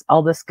access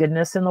all this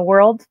goodness in the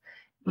world,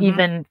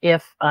 even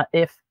if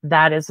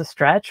that is a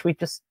stretch.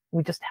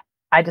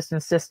 I just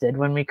insisted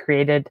when we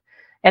created,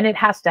 and it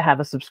has to have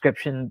a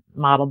subscription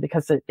model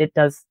because it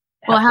does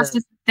Well, it has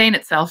to sustain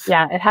itself.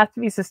 Yeah, it has to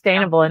be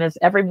sustainable. Yeah. And as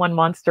everyone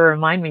wants to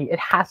remind me, it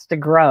has to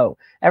grow.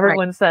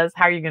 Everyone says,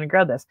 how are you going to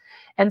grow this?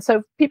 And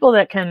so people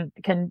that can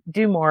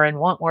do more and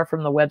want more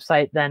from the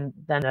website than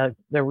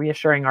the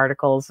reassuring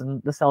articles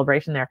and the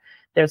celebration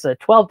there's a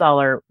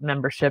 $12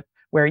 membership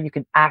where you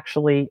can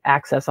actually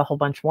access a whole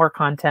bunch more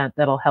content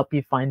that'll help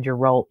you find your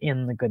role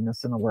in the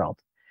goodness in the world.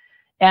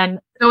 And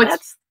so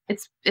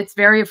it's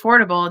very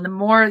affordable. And the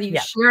more you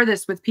share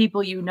this with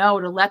people,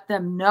 to let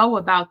them know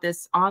about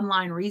this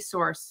online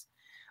resource.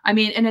 I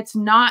mean, and it's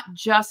not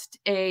just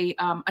an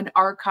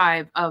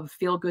archive of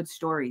feel-good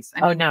stories.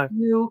 I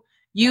mean,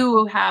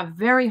 you have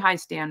very high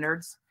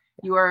standards.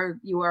 You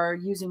are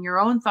using your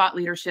own thought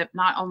leadership,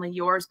 not only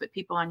yours, but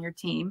people on your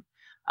team,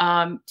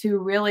 to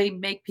really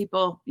make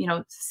people,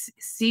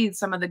 see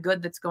some of the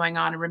good that's going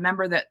on. And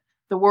remember that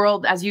the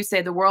world, as you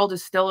say, the world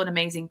is still an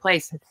amazing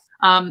place.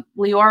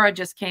 Leora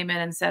just came in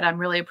and said, I'm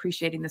really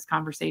appreciating this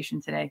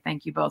conversation today.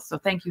 Thank you both. So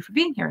thank you for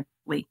being here,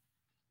 Lee.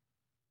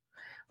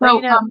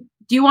 So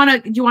do you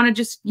want to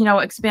just,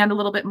 expand a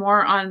little bit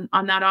more on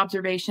that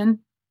observation?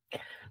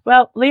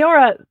 Well,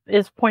 Leora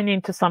is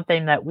pointing to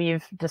something that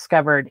we've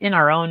discovered in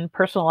our own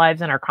personal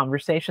lives and our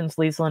conversations,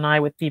 Liesl and I,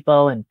 with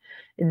people, and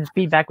in the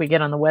feedback we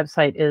get on the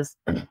website is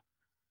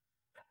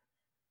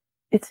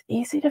it's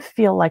easy to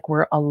feel like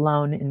we're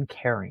alone in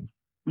caring.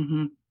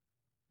 Mm-hmm.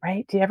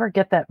 Right? Do you ever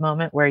get that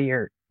moment where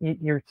you're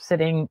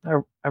sitting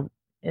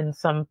in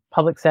some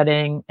public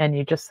setting and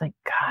you just think,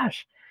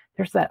 gosh,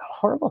 there's that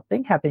horrible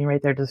thing happening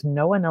right there. Does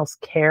no one else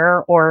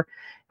care? Or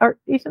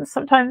even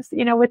sometimes,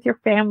 with your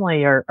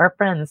family or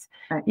friends,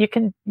 right. you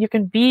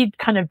can be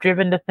kind of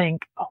driven to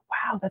think, oh,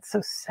 wow, that's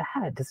so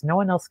sad. Does no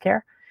one else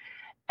care?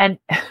 And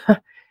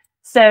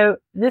so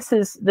this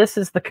is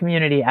the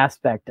community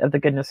aspect of the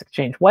Goodness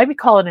Exchange. Why we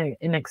call it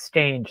an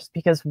exchange is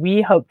because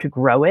we hope to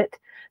grow it.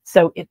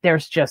 So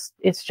it's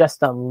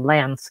just a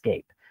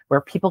landscape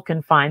where people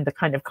can find the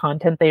kind of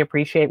content they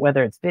appreciate,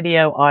 whether it's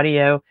video,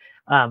 audio,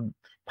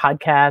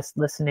 podcast,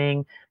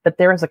 listening. But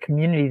there is a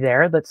community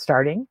there that's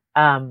starting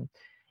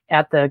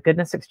at the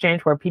Goodness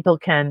Exchange where people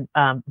can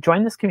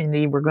join this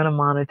community. We're going to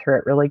monitor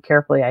it really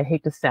carefully. I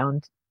hate to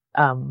sound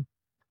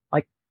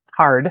like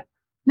hard.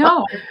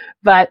 No,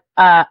 but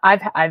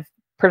I've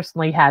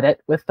personally had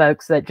it with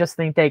folks that just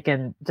think they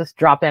can just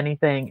drop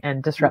anything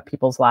and disrupt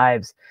people's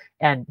lives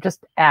and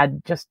just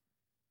add just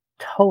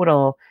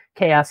total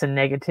chaos and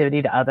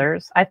negativity to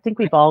others. I think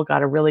we've all got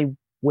to really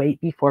wait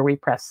before we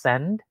press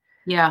send.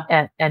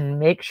 Yeah. And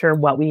make sure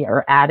what we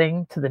are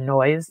adding to the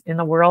noise in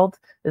the world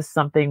is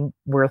something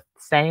worth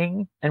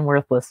saying and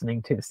worth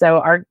listening to.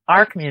 So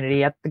our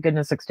community at the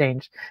Goodness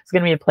Exchange is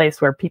going to be a place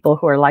where people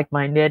who are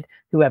like-minded,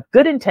 who have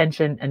good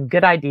intention and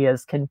good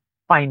ideas can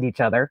find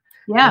each other.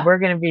 Yeah. And we're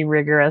going to be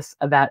rigorous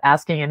about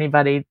asking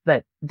anybody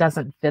that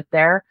doesn't fit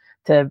there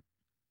to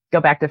go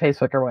back to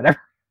Facebook or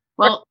whatever.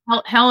 Well,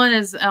 Helen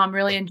is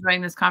really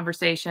enjoying this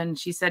conversation.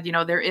 She said,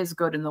 there is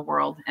good in the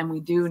world, and we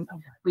do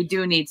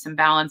need some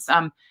balance.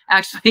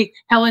 Actually,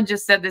 Helen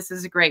just said this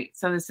is great.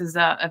 So this is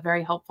a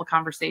very helpful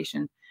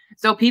conversation.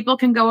 So people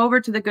can go over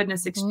to the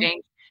Goodness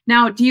Exchange.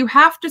 Now, do you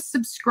have to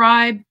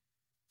subscribe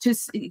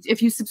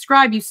if you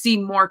subscribe, you see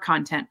more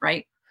content,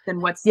 right? Than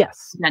what's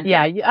presented?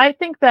 Yeah. I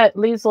think that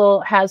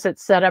Liesl has it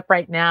set up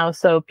right now.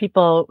 So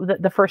people,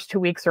 the first 2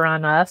 weeks are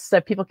on us, so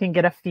people can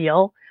get a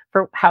feel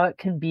for how it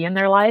can be in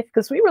their life.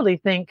 Because we really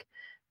think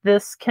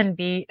this can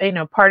be,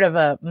 part of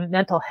a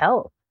mental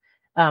health.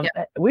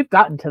 We've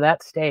gotten to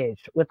that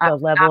stage with the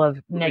level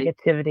of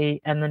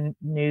negativity and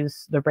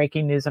the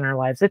breaking news in our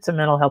lives. It's a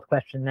mental health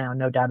question now,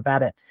 no doubt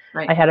about it.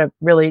 Right. I had a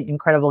really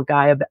incredible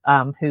guy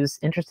who's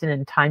interested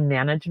in time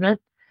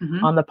management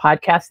on the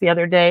podcast the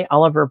other day,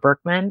 Oliver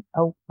Berkman.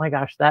 Oh my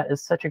gosh, that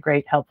is such a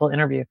great, helpful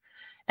interview.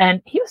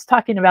 And he was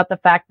talking about the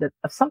fact that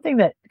of something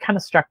that kind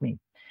of struck me.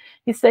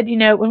 He said,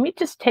 when we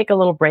just take a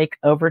little break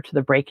over to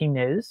the breaking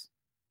news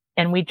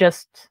and we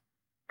just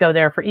go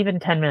there for even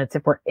 10 minutes,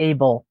 if we're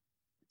able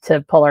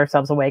to pull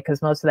ourselves away,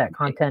 because most of that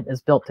content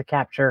is built to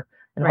capture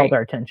and hold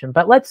our attention.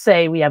 But let's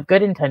say we have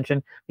good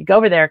intention. We go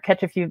over there,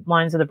 catch a few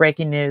lines of the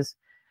breaking news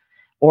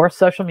or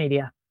social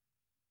media.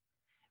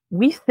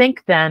 We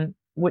think then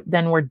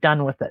we're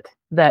done with it,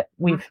 that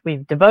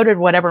we've devoted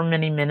whatever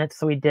many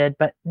minutes we did.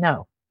 But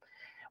no,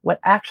 what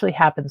actually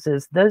happens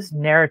is those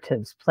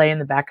narratives play in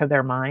the back of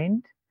their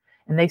mind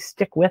and they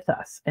stick with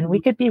us. And we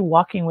could be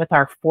walking with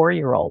our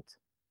 4-year-old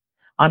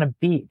on a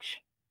beach,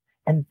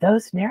 and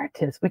those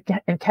narratives we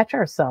get and catch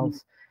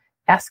ourselves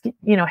asking,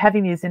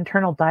 having these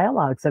internal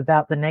dialogues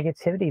about the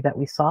negativity that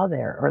we saw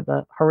there or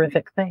the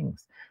horrific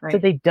things. So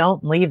they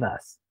don't leave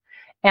us.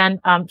 And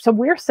so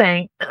we're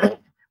saying,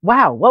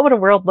 wow, what would a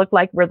world look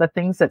like where the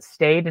things that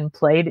stayed and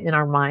played in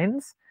our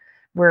minds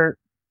were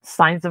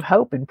signs of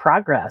hope and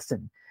progress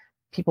and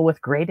people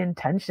with great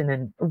intention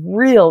and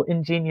real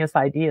ingenious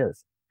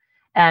ideas?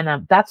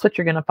 And that's what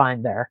you're going to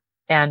find there.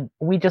 And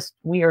we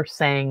are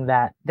saying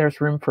that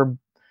there's room for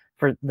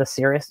the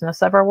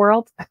seriousness of our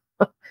world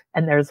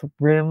and there's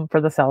room for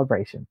the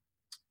celebration.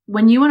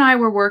 when you and I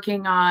were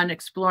working on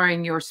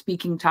exploring your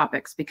speaking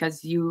topics,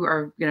 because you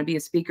are going to be a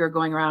speaker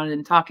going around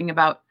and talking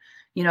about,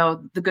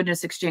 the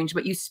goodness exchange,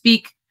 but you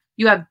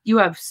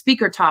have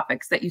speaker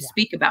topics that you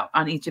speak about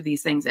on each of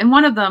these things. And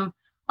one of them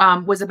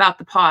was about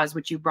the pause,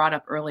 which you brought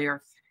up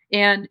earlier.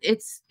 And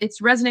it's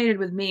resonated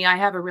with me. I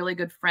have a really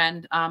good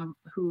friend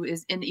who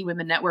is in the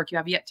eWomen Network. You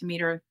have yet to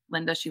meet her,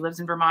 Lynda. She lives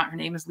in Vermont. Her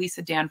name is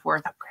Lisa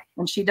Danforth. Okay.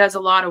 And she does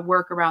a lot of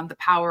work around the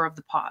power of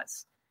the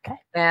pause. Okay.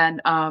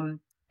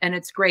 And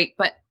it's great.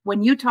 But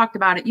when you talked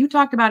about it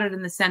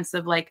in the sense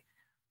of like,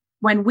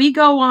 when we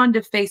go on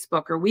to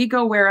Facebook or we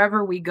go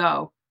wherever we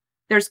go,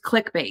 there's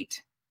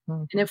clickbait.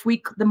 And if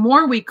the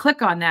more we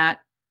click on that,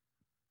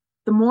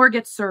 the more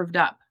gets served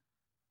up.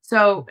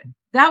 So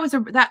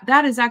that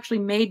has actually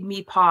made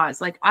me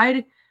pause. Like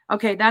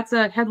that's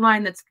a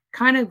headline that's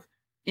kind of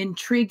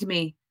intrigued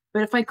me,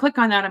 but if I click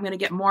on that, I'm going to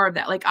get more of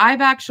that. Like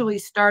I've actually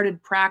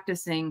started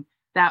practicing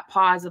that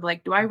pause of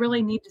like, do I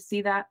really need to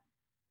see that?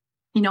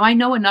 I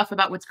know enough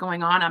about what's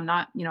going on.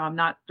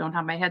 Don't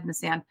have my head in the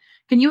sand.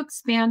 Can you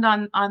expand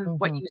on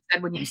what you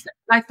said when you said,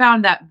 I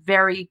found that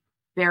very,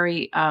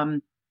 very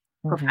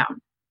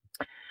profound.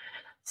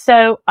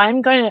 So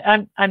I'm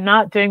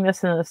not doing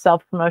this in a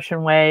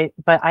self-promotion way,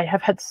 but I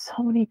have had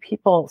so many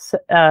people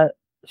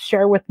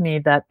share with me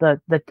that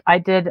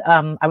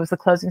I was the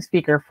closing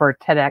speaker for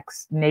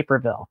TEDx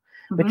Naperville,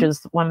 which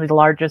is one of the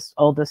largest,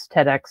 oldest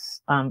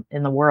TEDx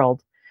in the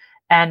world.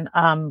 And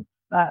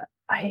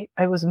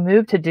I was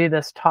moved to do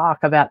this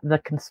talk about the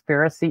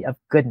conspiracy of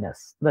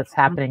goodness that's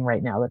happening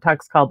right now. The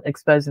talk's called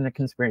Exposing the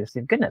Conspiracy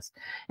of Goodness.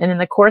 And in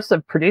the course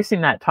of producing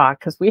that talk,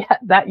 because we had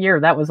that year,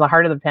 that was the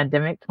heart of the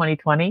pandemic,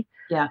 2020.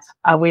 Yes.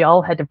 We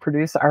all had to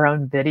produce our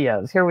own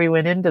videos. Here we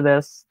went into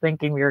this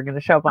thinking we were going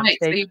to show up on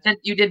stage. So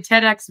you did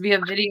TEDx via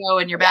video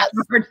in your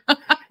backyard.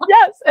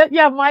 Yes.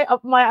 Yeah.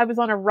 I was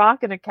on a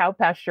rock in a cow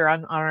pasture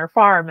on our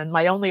farm, and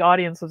my only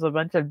audience was a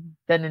bunch of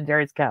Ben and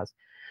Jerry's cows.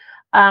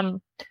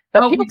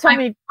 But people tell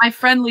me my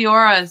friend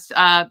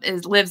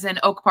Leora lives in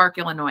Oak Park,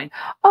 Illinois.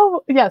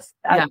 Oh yes,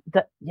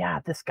 Yeah.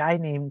 This guy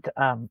named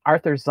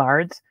Arthur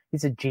Zards.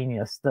 He's a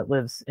genius that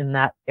lives in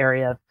that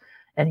area,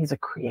 and he's a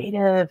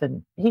creative,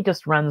 and he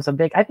just runs a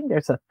big. I think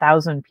there's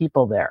 1,000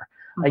 people there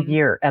a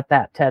year at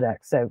that TEDx.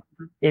 So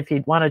if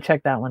you'd want to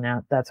check that one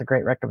out, that's a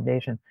great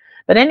recommendation.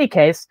 But in any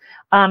case,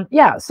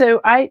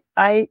 So I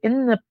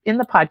in the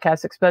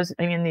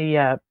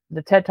podcast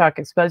the TED Talk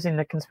Exposing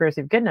the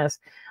Conspiracy of Goodness,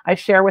 I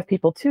share with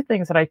people two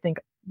things that I think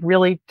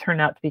really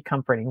turn out to be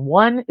comforting.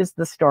 One is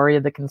the story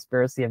of the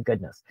conspiracy of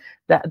goodness.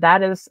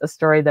 That is a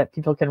story that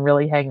people can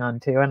really hang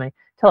on to, and I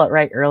tell it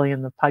right early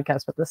in the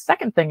podcast. But the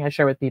second thing I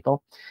share with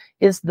people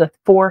is the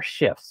 4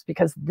 shifts,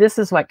 because this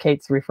is what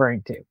Kate's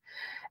referring to.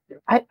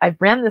 I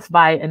ran this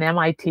by an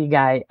MIT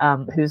guy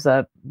who's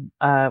a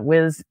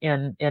whiz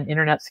in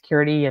internet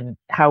security and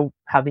how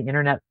the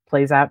internet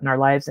plays out in our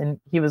lives. And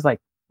he was like,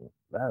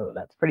 oh,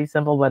 that's pretty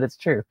simple, but it's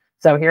true.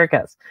 So here it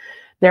goes.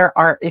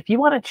 If you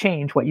want to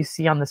change what you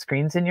see on the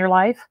screens in your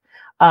life,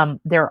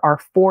 there are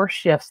 4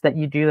 shifts that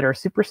you do that are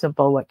super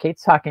simple, what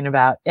Kate's talking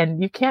about.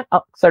 And you can't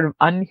sort of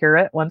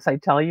unhear it once I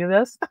tell you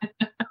this.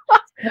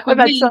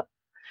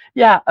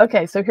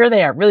 Okay, so here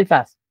they are really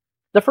fast.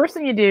 The first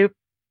thing you do,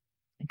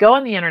 go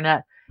on the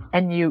internet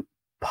and you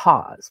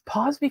pause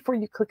before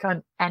you click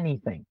on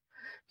anything,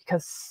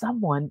 because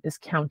someone is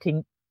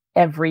counting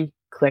every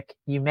click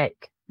you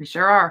make. We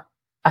sure are.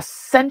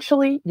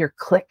 Essentially, your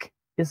click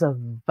is a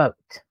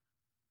vote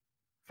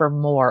for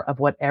more of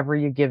whatever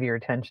you give your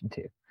attention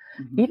to.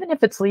 Even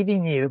if it's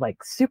leaving you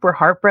like super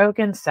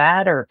heartbroken,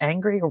 sad, or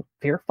angry, or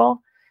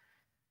fearful,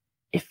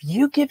 if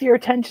you give your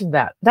attention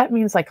to that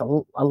means like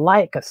a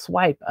like, a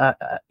swipe.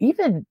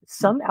 Even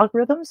some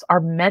algorithms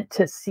are meant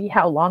to see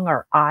how long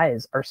our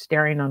eyes are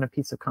staring on a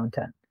piece of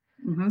content.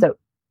 So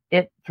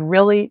it's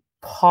really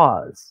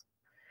pause.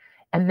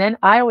 And then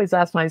I always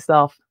ask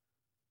myself,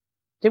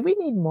 do we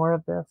need more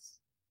of this?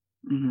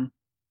 It's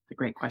a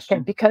great question.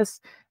 Okay,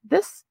 because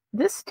this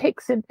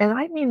takes in, and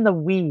I mean the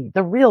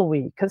real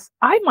we, because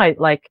I might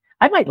like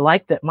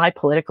that my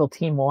political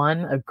team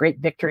won a great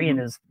victory and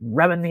is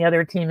rubbing the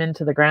other team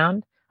into the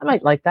ground. I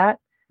might like that.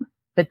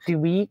 But do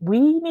we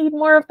need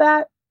more of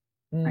that?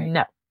 Right.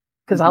 No.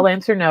 Because I'll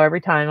answer no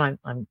every time.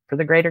 I'm for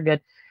the greater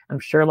good. I'm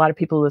sure a lot of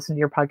people who listen to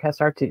your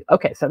podcast are too.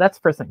 Okay, so that's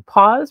the first thing.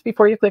 Pause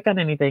before you click on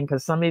anything,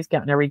 because somebody's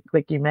counting every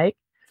click you make.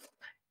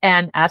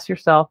 And ask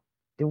yourself,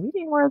 do we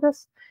need more of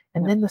this?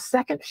 And then the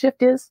second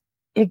shift is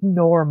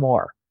ignore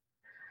more.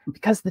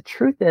 Because the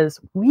truth is,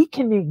 we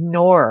can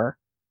ignore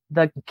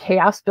the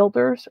chaos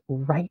builders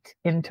right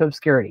into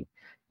obscurity.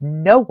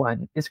 No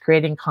one is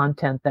creating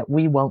content that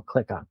we won't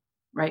click on.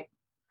 Right.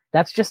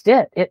 That's just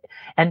it.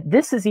 And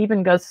this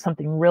even goes to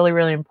something really,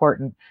 really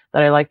important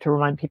that I like to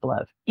remind people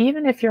of.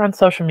 Even if you're on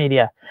social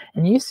media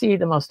and you see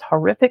the most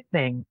horrific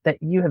thing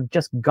that you have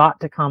just got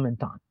to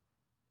comment on,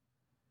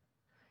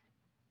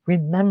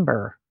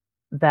 remember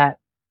that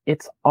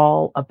it's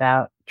all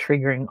about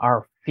triggering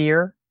our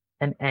fear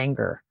and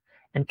anger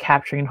and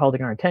capturing and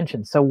holding our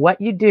attention. So what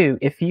you do,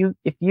 if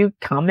you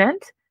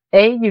comment,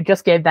 you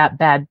just gave that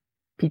bad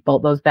people,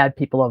 those bad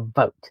people, a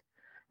vote,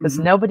 because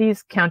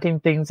nobody's counting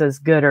things as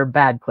good or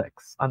bad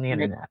clicks on the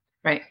internet.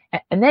 Right.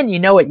 And then you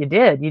know what you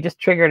did. You just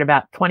triggered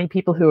about 20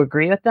 people who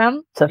agree with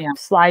them to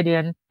slide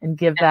in and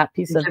give that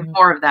piece of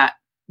more of that.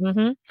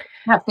 Mm-hmm.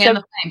 Yeah, fan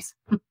the flames.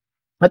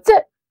 That's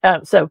it.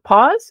 So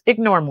pause,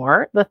 ignore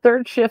more. The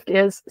third shift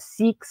is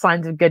seek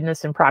signs of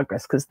goodness and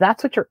progress, because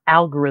that's what your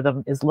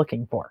algorithm is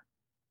looking for.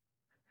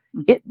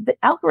 The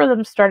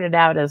algorithm started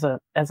out as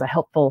a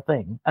helpful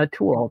thing, a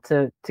tool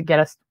to get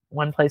us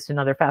one place to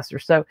another faster.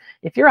 So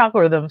if your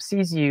algorithm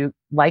sees you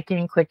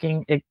liking,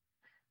 clicking,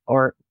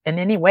 or in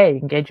any way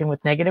engaging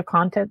with negative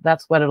content,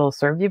 that's what it'll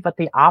serve you. But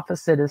the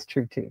opposite is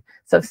true too.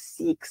 So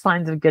seek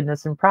signs of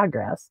goodness and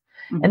progress.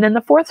 And then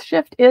the fourth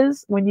shift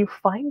is, when you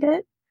find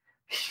it,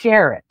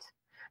 share it.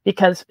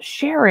 Because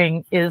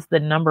sharing is the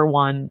number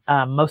one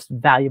most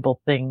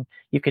valuable thing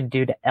you can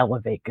do to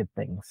elevate good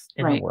things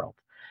in the world.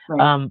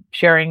 Right.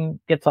 Sharing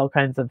gets all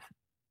kinds of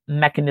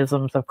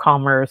mechanisms of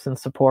commerce and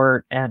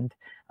support and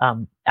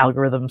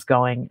algorithms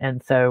going.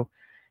 And so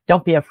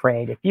don't be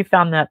afraid. If you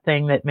found that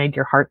thing that made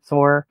your heart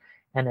soar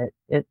and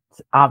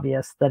it's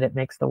obvious that it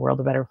makes the world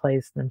a better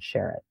place, then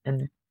share it.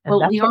 And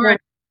well, Leora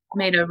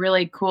made a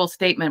really cool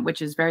statement,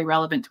 which is very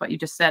relevant to what you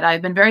just said.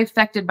 I've been very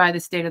affected by the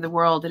state of the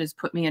world. It has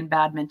put me in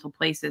bad mental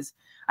places.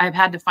 I've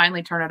had to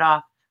finally turn it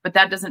off, but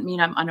that doesn't mean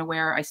I'm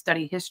unaware. I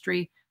study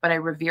history, but I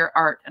revere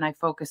art and I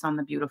focus on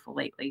the beautiful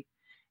lately.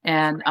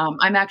 And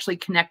I'm actually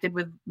connected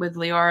with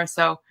Leora.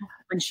 So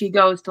when she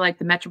goes to like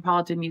the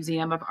Metropolitan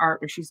Museum of Art,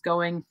 or she's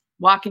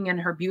walking in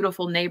her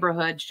beautiful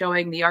neighborhood,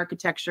 showing the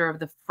architecture of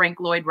the Frank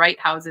Lloyd Wright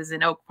houses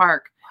in Oak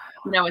Park,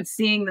 and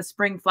seeing the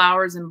spring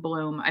flowers in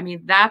bloom. I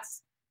mean,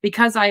 that's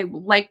because I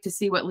like to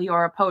see what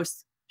Leora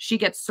posts. She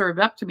gets served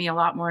up to me a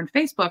lot more on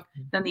Facebook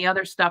than the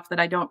other stuff that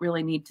I don't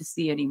really need to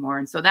see anymore.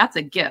 And so that's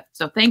a gift.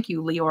 So thank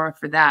you, Leora,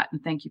 for that.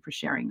 And thank you for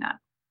sharing that.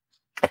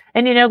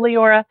 And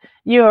Leora,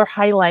 you are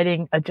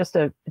highlighting just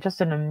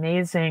an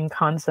amazing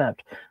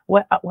concept.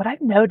 What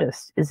I've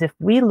noticed is, if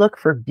we look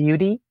for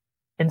beauty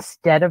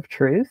instead of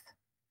truth,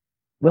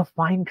 we'll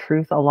find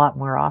truth a lot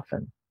more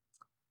often.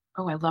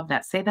 Oh, I love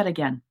that. Say that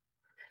again.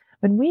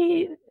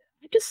 I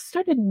just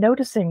started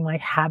noticing my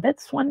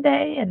habits one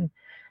day, and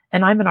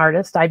I'm an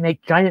artist. I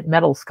make giant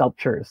metal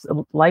sculptures,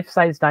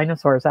 life-size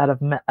dinosaurs out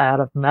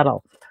of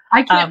metal.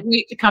 I can't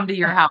wait to come to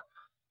your house.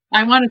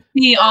 I want to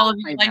see all of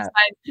your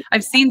life-size.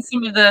 I've seen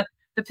some of the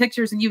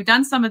pictures, and you've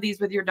done some of these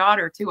with your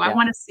daughter too. Yeah. I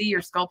want to see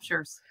your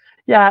sculptures.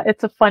 Yeah,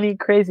 it's a funny,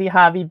 crazy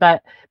hobby,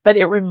 but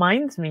it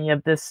reminds me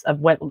of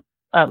what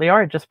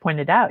Leora just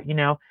pointed out.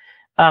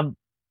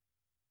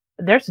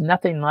 There's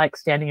nothing like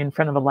standing in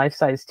front of a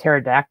life-size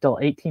pterodactyl,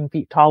 18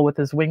 feet tall, with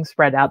his wings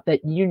spread out,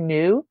 that you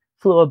knew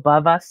flew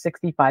above us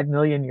 65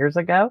 million years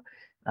ago.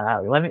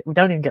 Don't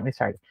even get me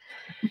started.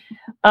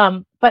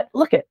 But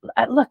look,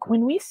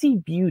 when we see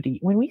beauty,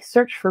 when we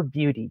search for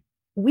beauty,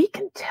 we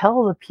can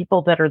tell the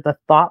people that are the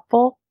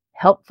thoughtful,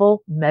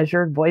 helpful,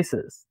 measured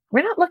voices.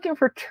 We're not looking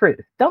for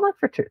truth. Don't look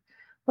for truth.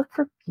 Look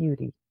for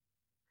beauty.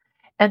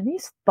 And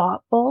these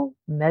thoughtful,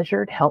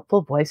 measured,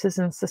 helpful voices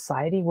in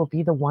society will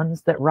be the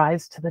ones that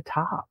rise to the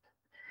top.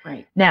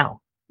 Right.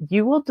 Now,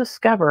 you will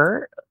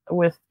discover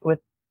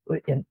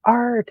in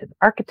art and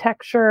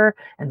architecture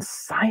and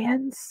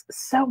science,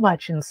 so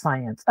much in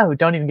science. Oh,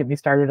 don't even get me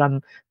started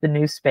on the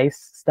new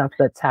space stuff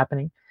that's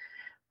happening.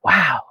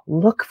 Wow,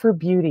 look for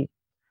beauty.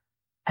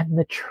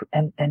 And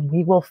and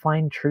we will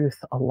find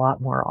truth a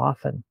lot more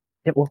often.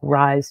 It will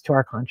rise to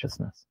our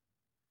consciousness.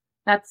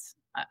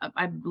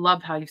 I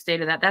love how you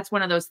stated that. That's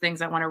one of those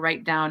things I want to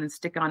write down and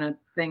stick on a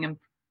thing and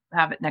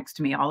have it next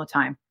to me all the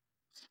time.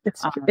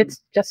 It's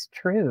just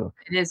true.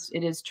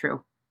 It is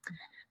true.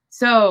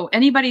 So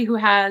anybody who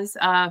has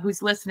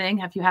who's listening,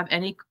 if you have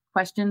any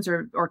questions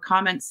or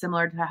comments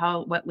similar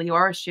to what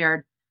Leora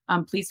shared,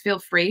 please feel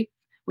free.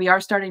 We are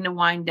starting to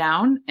wind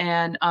down.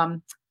 And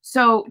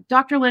so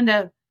Dr.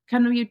 Lynda,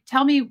 can you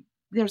tell me,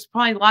 there's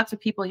probably lots of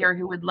people here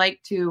who would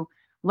like to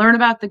learn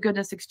about the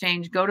Goodness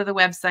Exchange, go to the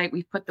website.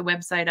 We've put the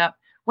website up.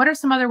 What are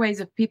some other ways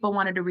if people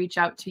wanted to reach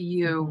out to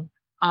you?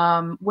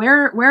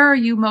 Where are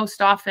you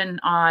most often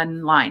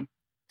online?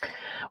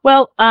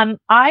 Well,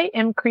 I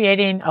am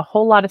creating a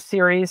whole lot of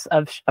series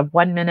of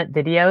 1-minute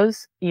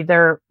videos,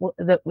 either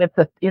with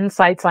the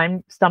insights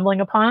I'm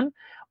stumbling upon,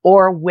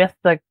 or with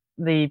the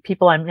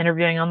people I'm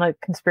interviewing on the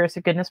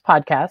Conspiracy Goodness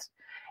podcast.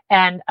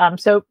 And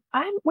so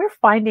we're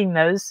finding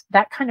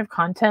that kind of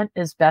content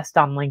is best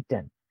on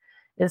LinkedIn.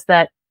 Is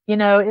that,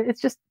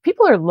 it's just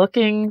people are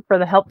looking for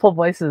the helpful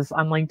voices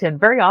on LinkedIn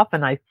very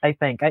often. I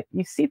think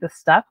you see the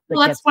stuff.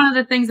 That's one of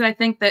the things that I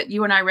think that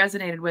you and I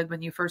resonated with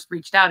when you first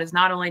reached out, is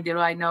not only do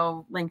I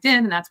know LinkedIn,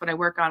 and that's what I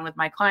work on with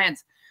my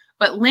clients,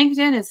 but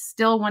LinkedIn is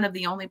still one of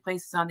the only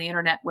places on the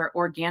internet where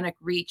organic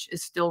reach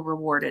is still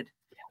rewarded.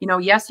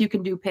 Yes, you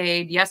can do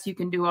paid. Yes, you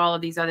can do all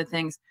of these other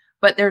things,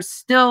 but there's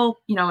still,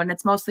 and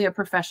it's mostly a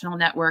professional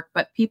network,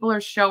 but people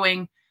are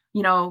showing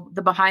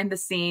the behind the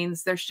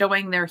scenes. They're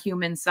showing their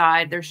human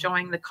side. They're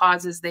showing the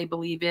causes they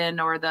believe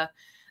in, or the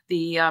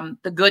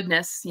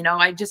goodness.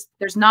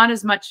 There's not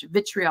as much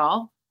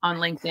vitriol on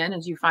LinkedIn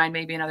as you find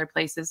maybe in other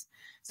places.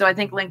 So I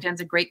think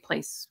LinkedIn's a great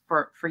place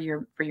for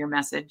your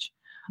message.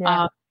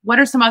 Yeah. What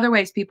are some other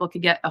ways people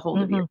could get a hold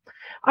of you?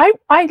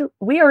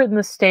 We are in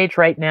the stage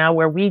right now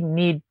where we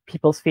need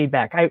people's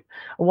feedback. I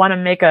want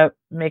to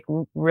make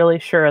really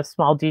sure a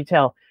small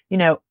detail.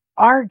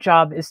 Our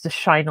job is to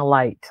shine a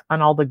light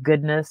on all the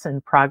goodness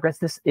and progress,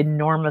 this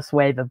enormous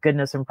wave of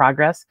goodness and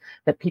progress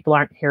that people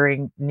aren't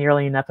hearing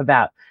nearly enough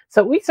about.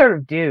 So what we sort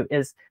of do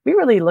is we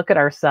really look at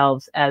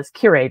ourselves as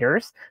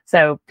curators,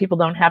 so people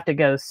don't have to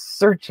go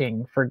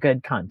searching for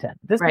good content.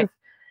 Right.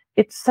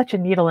 It's such a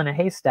needle in a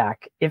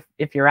haystack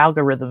if your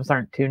algorithms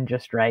aren't tuned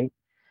just right.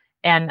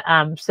 And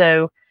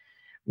so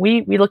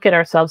we look at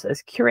ourselves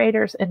as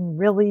curators and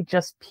really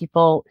just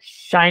people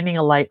shining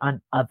a light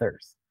on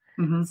others.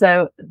 Mm-hmm.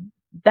 So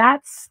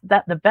that's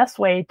the best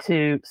way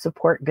to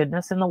support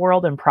goodness in the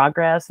world and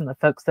progress and the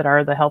folks that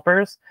are the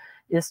helpers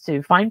is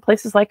to find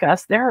places like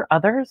us. There are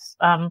others,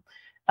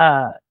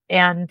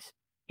 and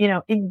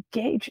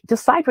engage.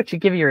 Decide what you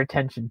give your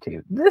attention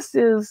to. This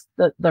is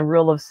the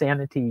rule of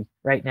sanity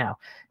right now.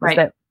 Is Right.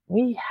 that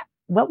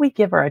what we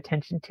give our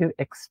attention to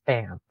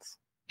expands.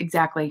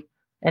 Exactly.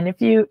 And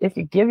if you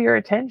give your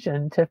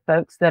attention to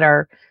folks that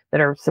are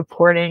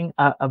supporting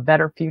a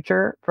better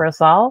future for us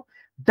all,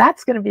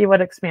 that's going to be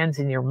what expands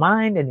in your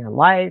mind and your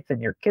life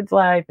and your kids'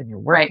 life and your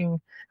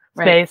working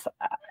space.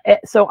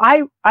 So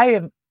I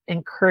am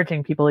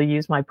encouraging people to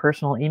use my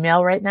personal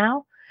email right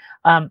now.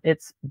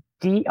 It's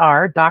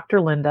Dr.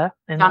 Lynda,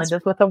 and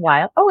Linda's with a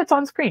Y. Oh, it's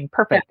on screen.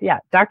 Perfect. Yeah.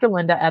 Dr.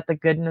 Lynda at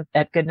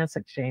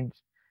goodnessexchange.com.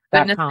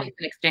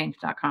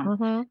 Goodnessexchange.com.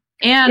 Mm-hmm.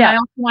 And I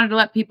also wanted to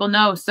let people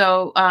know.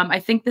 So I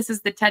think this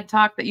is the TED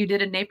Talk that you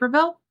did in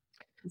Naperville.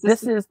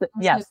 That's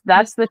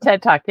the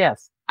TED Talk.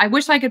 Yes. I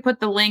wish I could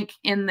put the link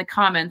in the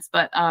comments,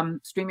 but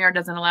StreamYard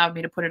doesn't allow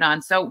me to put it on.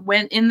 So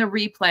when in the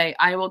replay,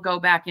 I will go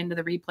back into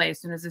the replay as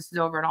soon as this is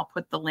over and I'll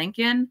put the link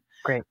in.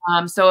 Great.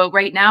 So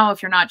right now,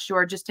 if you're not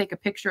sure, just take a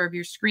picture of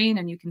your screen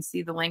and you can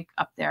see the link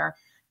up there.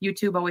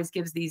 YouTube always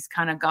gives these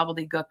kind of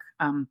gobbledygook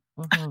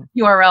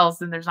URLs,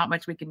 and there's not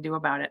much we can do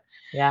about it.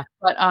 Yeah.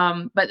 But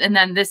and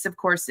then this, of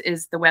course,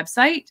 is the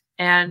website,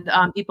 and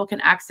people can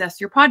access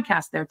your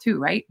podcast there too,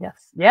 right?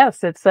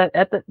 Yes. It's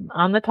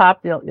on the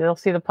top. You'll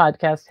see the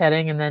podcast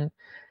heading, and then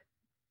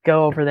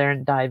go over there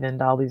and dive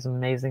into all these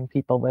amazing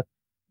people with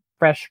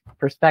fresh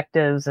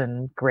perspectives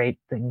and great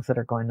things that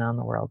are going on in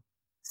the world.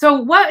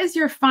 So what is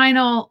your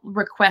final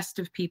request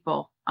of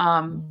people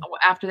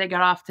after they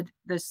got off to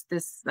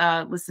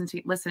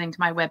listening to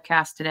my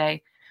webcast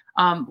today?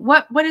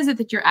 What is it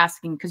that you're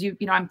asking? Because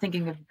I'm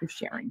thinking of you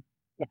sharing.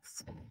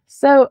 Yes.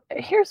 So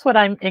here's what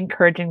I'm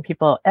encouraging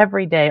people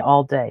every day,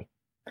 all day.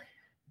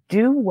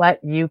 Do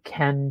what you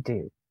can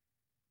do.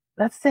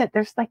 That's it.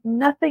 There's like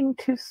nothing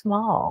too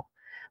small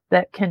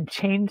that can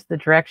change the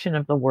direction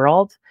of the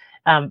world.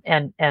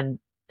 And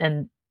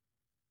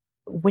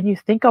when you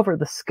think over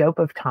the scope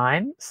of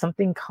time,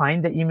 something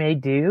kind that you may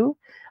do,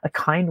 a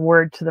kind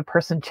word to the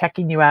person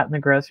checking you out in the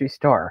grocery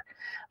store,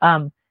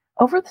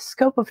 over the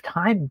scope of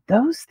time,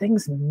 those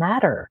things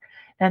matter.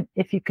 And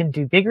if you can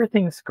do bigger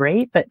things,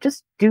 great, but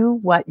just do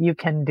what you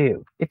can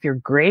do. If you're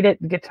great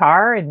at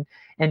guitar and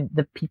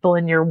the people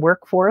in your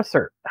workforce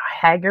are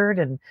haggard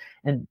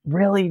and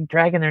really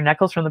dragging their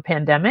knuckles from the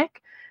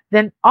pandemic,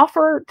 then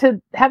offer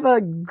to have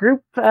a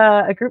group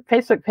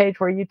Facebook page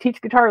where you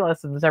teach guitar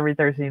lessons every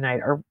Thursday night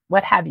or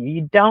what have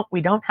you.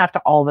 We don't have to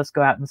all of us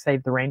go out and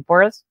save the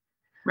rainforest.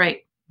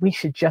 Right. We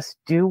should just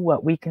do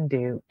what we can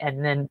do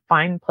and then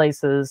find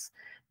places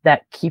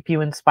that keep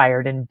you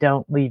inspired and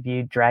don't leave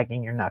you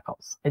dragging your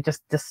knuckles. And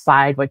just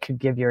decide what you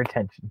give your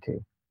attention to.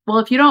 Well,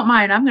 if you don't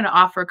mind, I'm going to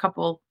offer a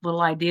couple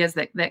little ideas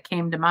that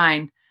came to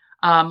mind.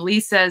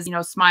 Lee says,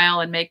 smile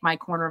and make my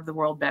corner of the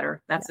world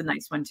better. That's a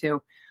nice one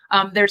too.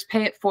 There's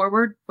pay it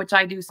forward, which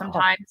I do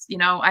sometimes.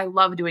 I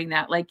love doing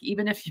that. Like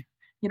even if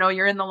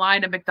you're in the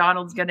line at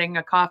McDonald's getting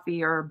a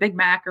coffee or a Big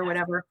Mac or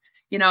whatever,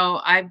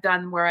 I've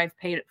done where I've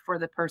paid it for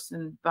the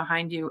person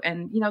behind you.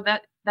 And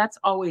that's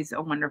always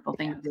a wonderful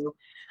thing to do.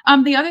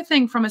 The other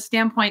thing from a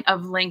standpoint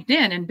of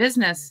LinkedIn and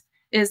business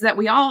is that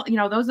we all,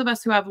 those of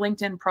us who have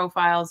LinkedIn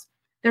profiles,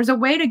 there's a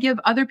way to give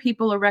other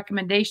people a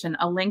recommendation,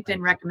 a LinkedIn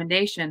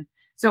recommendation.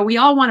 So we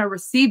all want to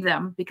receive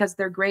them because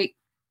they're great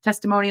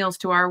testimonials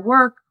to our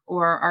work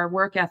or our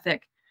work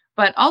ethic,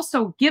 but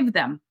also give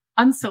them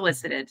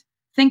unsolicited.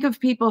 Think of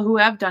people who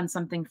have done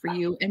something for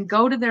you and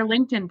go to their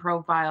LinkedIn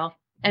profile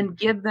and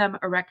give them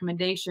a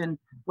recommendation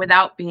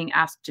without being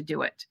asked to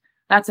do it.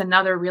 That's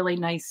another really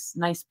nice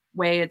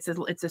way. It's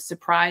a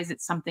surprise.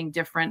 It's something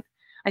different.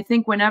 I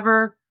think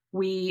whenever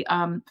we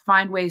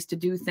find ways to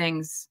do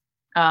things,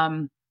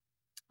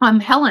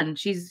 Helen,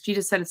 she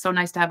just said it's so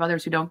nice to have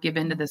others who don't give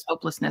in to this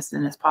hopelessness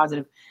and is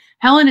positive.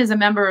 Helen is a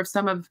member of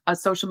some of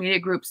social media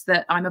groups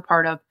that I'm a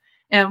part of.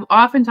 And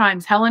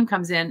oftentimes Helen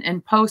comes in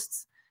and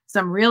posts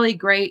some really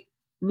great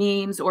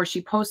memes, or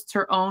she posts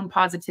her own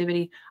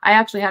positivity. I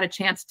actually had a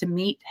chance to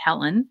meet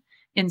Helen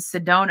in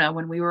Sedona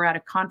when we were at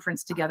a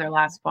conference together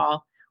last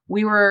fall.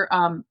 There were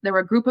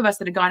a group of us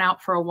that had gone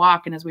out for a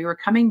walk. And as we were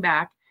coming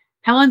back,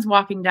 Helen's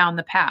walking down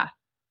the path.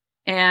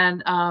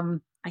 And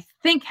I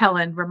think,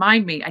 Helen,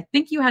 remind me, I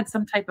think you had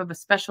some type of a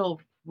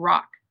special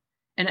rock,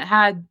 and it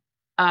had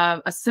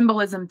a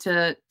symbolism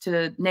to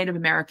Native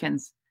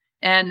Americans.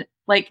 And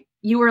like,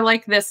 you were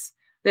like this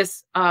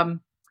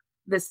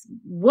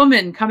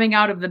woman coming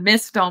out of the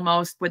mist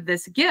almost with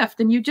this gift.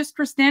 And you just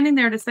were standing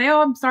there to say,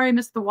 oh, I'm sorry, I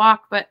missed the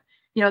walk. But,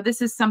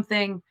 this is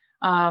something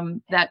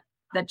that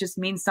just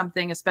means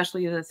something,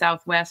 especially to the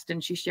Southwest.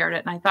 And she shared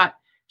it. And I thought,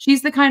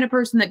 she's the kind of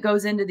person that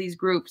goes into these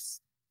groups.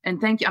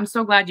 And thank you. I'm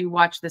so glad you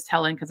watched this,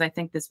 Helen, because I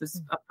think this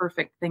was a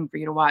perfect thing for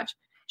you to watch.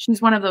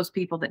 She's one of those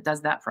people that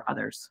does that for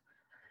others.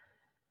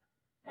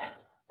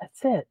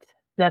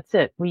 That's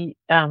it. We,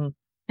 and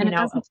it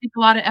doesn't take a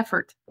lot of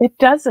effort. It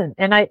doesn't.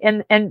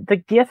 And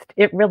the gift,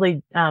 it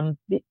really,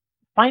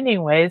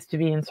 finding ways to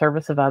be in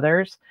service of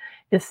others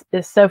is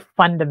so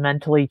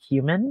fundamentally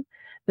human.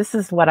 This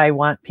is what I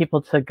want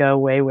people to go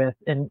away with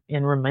and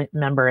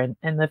remember. And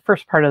the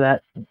first part of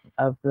that,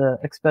 of the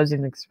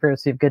Exposing the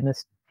Conspiracy of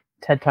Goodness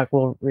TED Talk,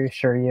 will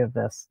reassure you of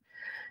this,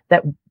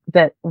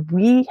 that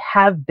we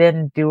have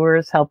been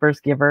doers, helpers,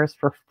 givers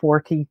for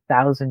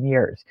 40,000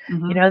 years.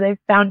 Mm-hmm. They've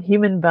found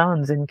human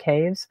bones in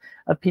caves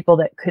of people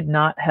that could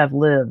not have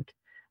lived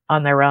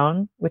on their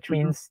own, which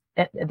mm-hmm. means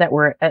that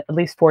we're at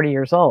least 40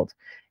 years old.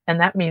 And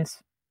that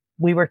means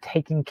we were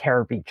taking care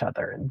of each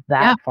other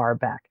that far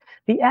back.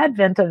 The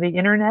advent of the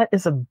internet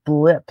is a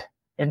blip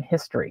in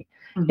history.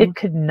 Mm-hmm. It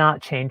could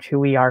not change who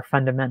we are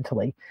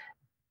fundamentally.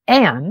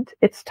 And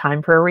it's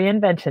time for a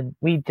reinvention.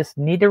 We just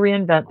need to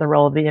reinvent the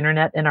role of the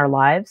internet in our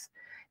lives.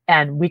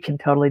 And we can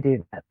totally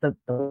do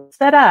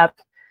that.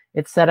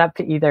 It's set up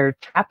to either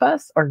trap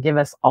us or give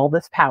us all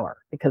this power,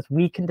 because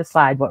we can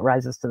decide what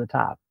rises to the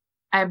top.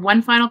 I have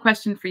one final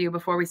question for you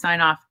before we sign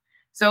off.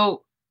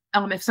 So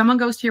if someone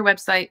goes to your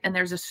website and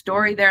there's a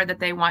story there that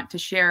they want to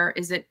share,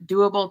 is it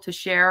doable to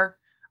share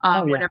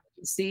whatever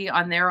you see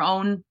on their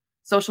own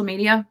social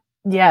media?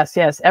 Yes.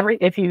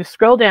 If you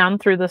scroll down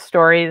through the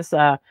stories,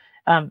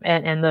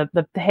 and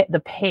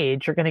the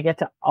page, you're going to get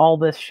to all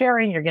this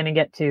sharing. You're going to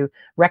get to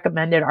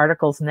recommended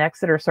articles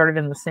next that are sort of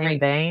in the same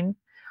vein.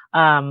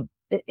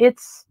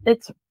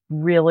 It's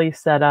really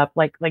set up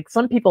like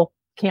some people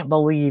can't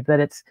believe that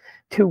it's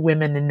two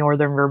women in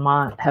northern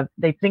Vermont.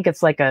 They think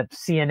it's like a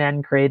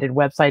CNN created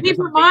website. These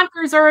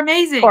Vermonters are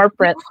amazing.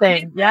 Corporate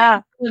thing.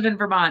 Yeah. Live in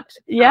Vermont.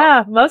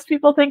 Yeah. Most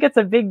people think it's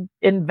a big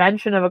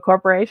invention of a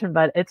corporation,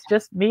 but it's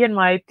just me and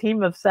my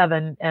team of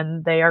 7,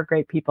 and they are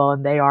great people,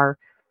 and they are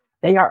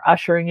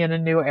ushering in a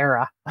new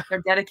era.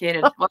 They're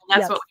dedicated. Well,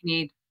 that's what we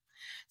need.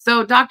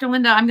 So Dr.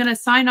 Lynda, I'm going to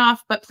sign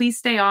off, but please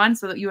stay on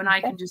so that you and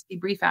I can just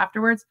debrief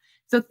afterwards.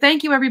 So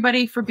thank you,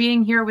 everybody, for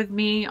being here with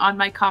me on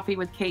my Coffee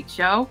with Kate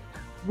show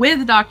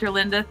with Dr.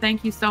 Lynda.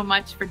 Thank you so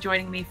much for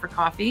joining me for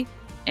coffee.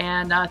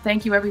 And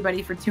thank you,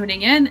 everybody, for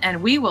tuning in.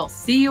 And we will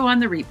see you on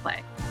the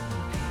replay.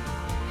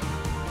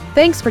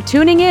 Thanks for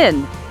tuning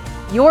in.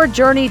 Your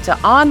journey to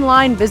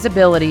online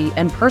visibility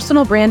and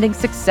personal branding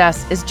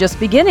success is just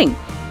beginning.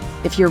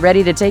 If you're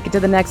ready to take it to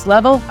the next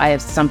level, I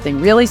have something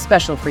really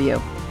special for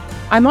you.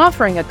 I'm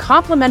offering a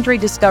complimentary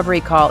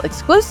discovery call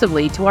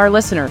exclusively to our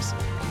listeners.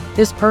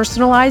 This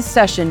personalized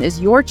session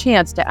is your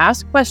chance to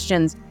ask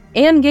questions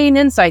and gain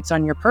insights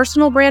on your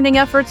personal branding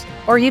efforts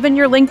or even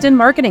your LinkedIn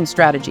marketing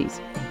strategies.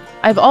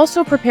 I've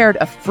also prepared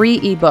a free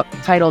ebook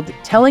titled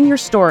Telling Your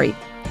Story,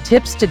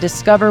 Tips to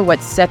Discover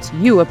What Sets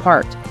You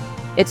Apart.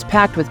 It's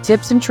packed with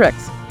tips and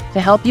tricks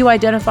to help you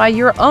identify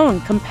your own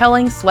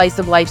compelling slice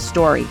of life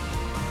story.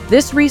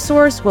 This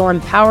resource will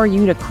empower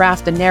you to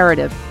craft a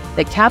narrative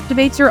that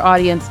captivates your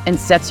audience and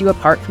sets you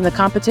apart from the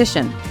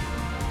competition.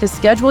 To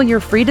schedule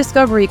your free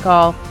discovery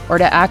call or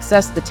to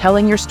access the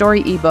Telling Your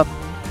Story ebook,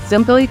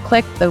 simply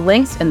click the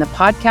links in the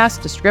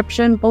podcast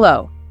description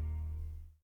below.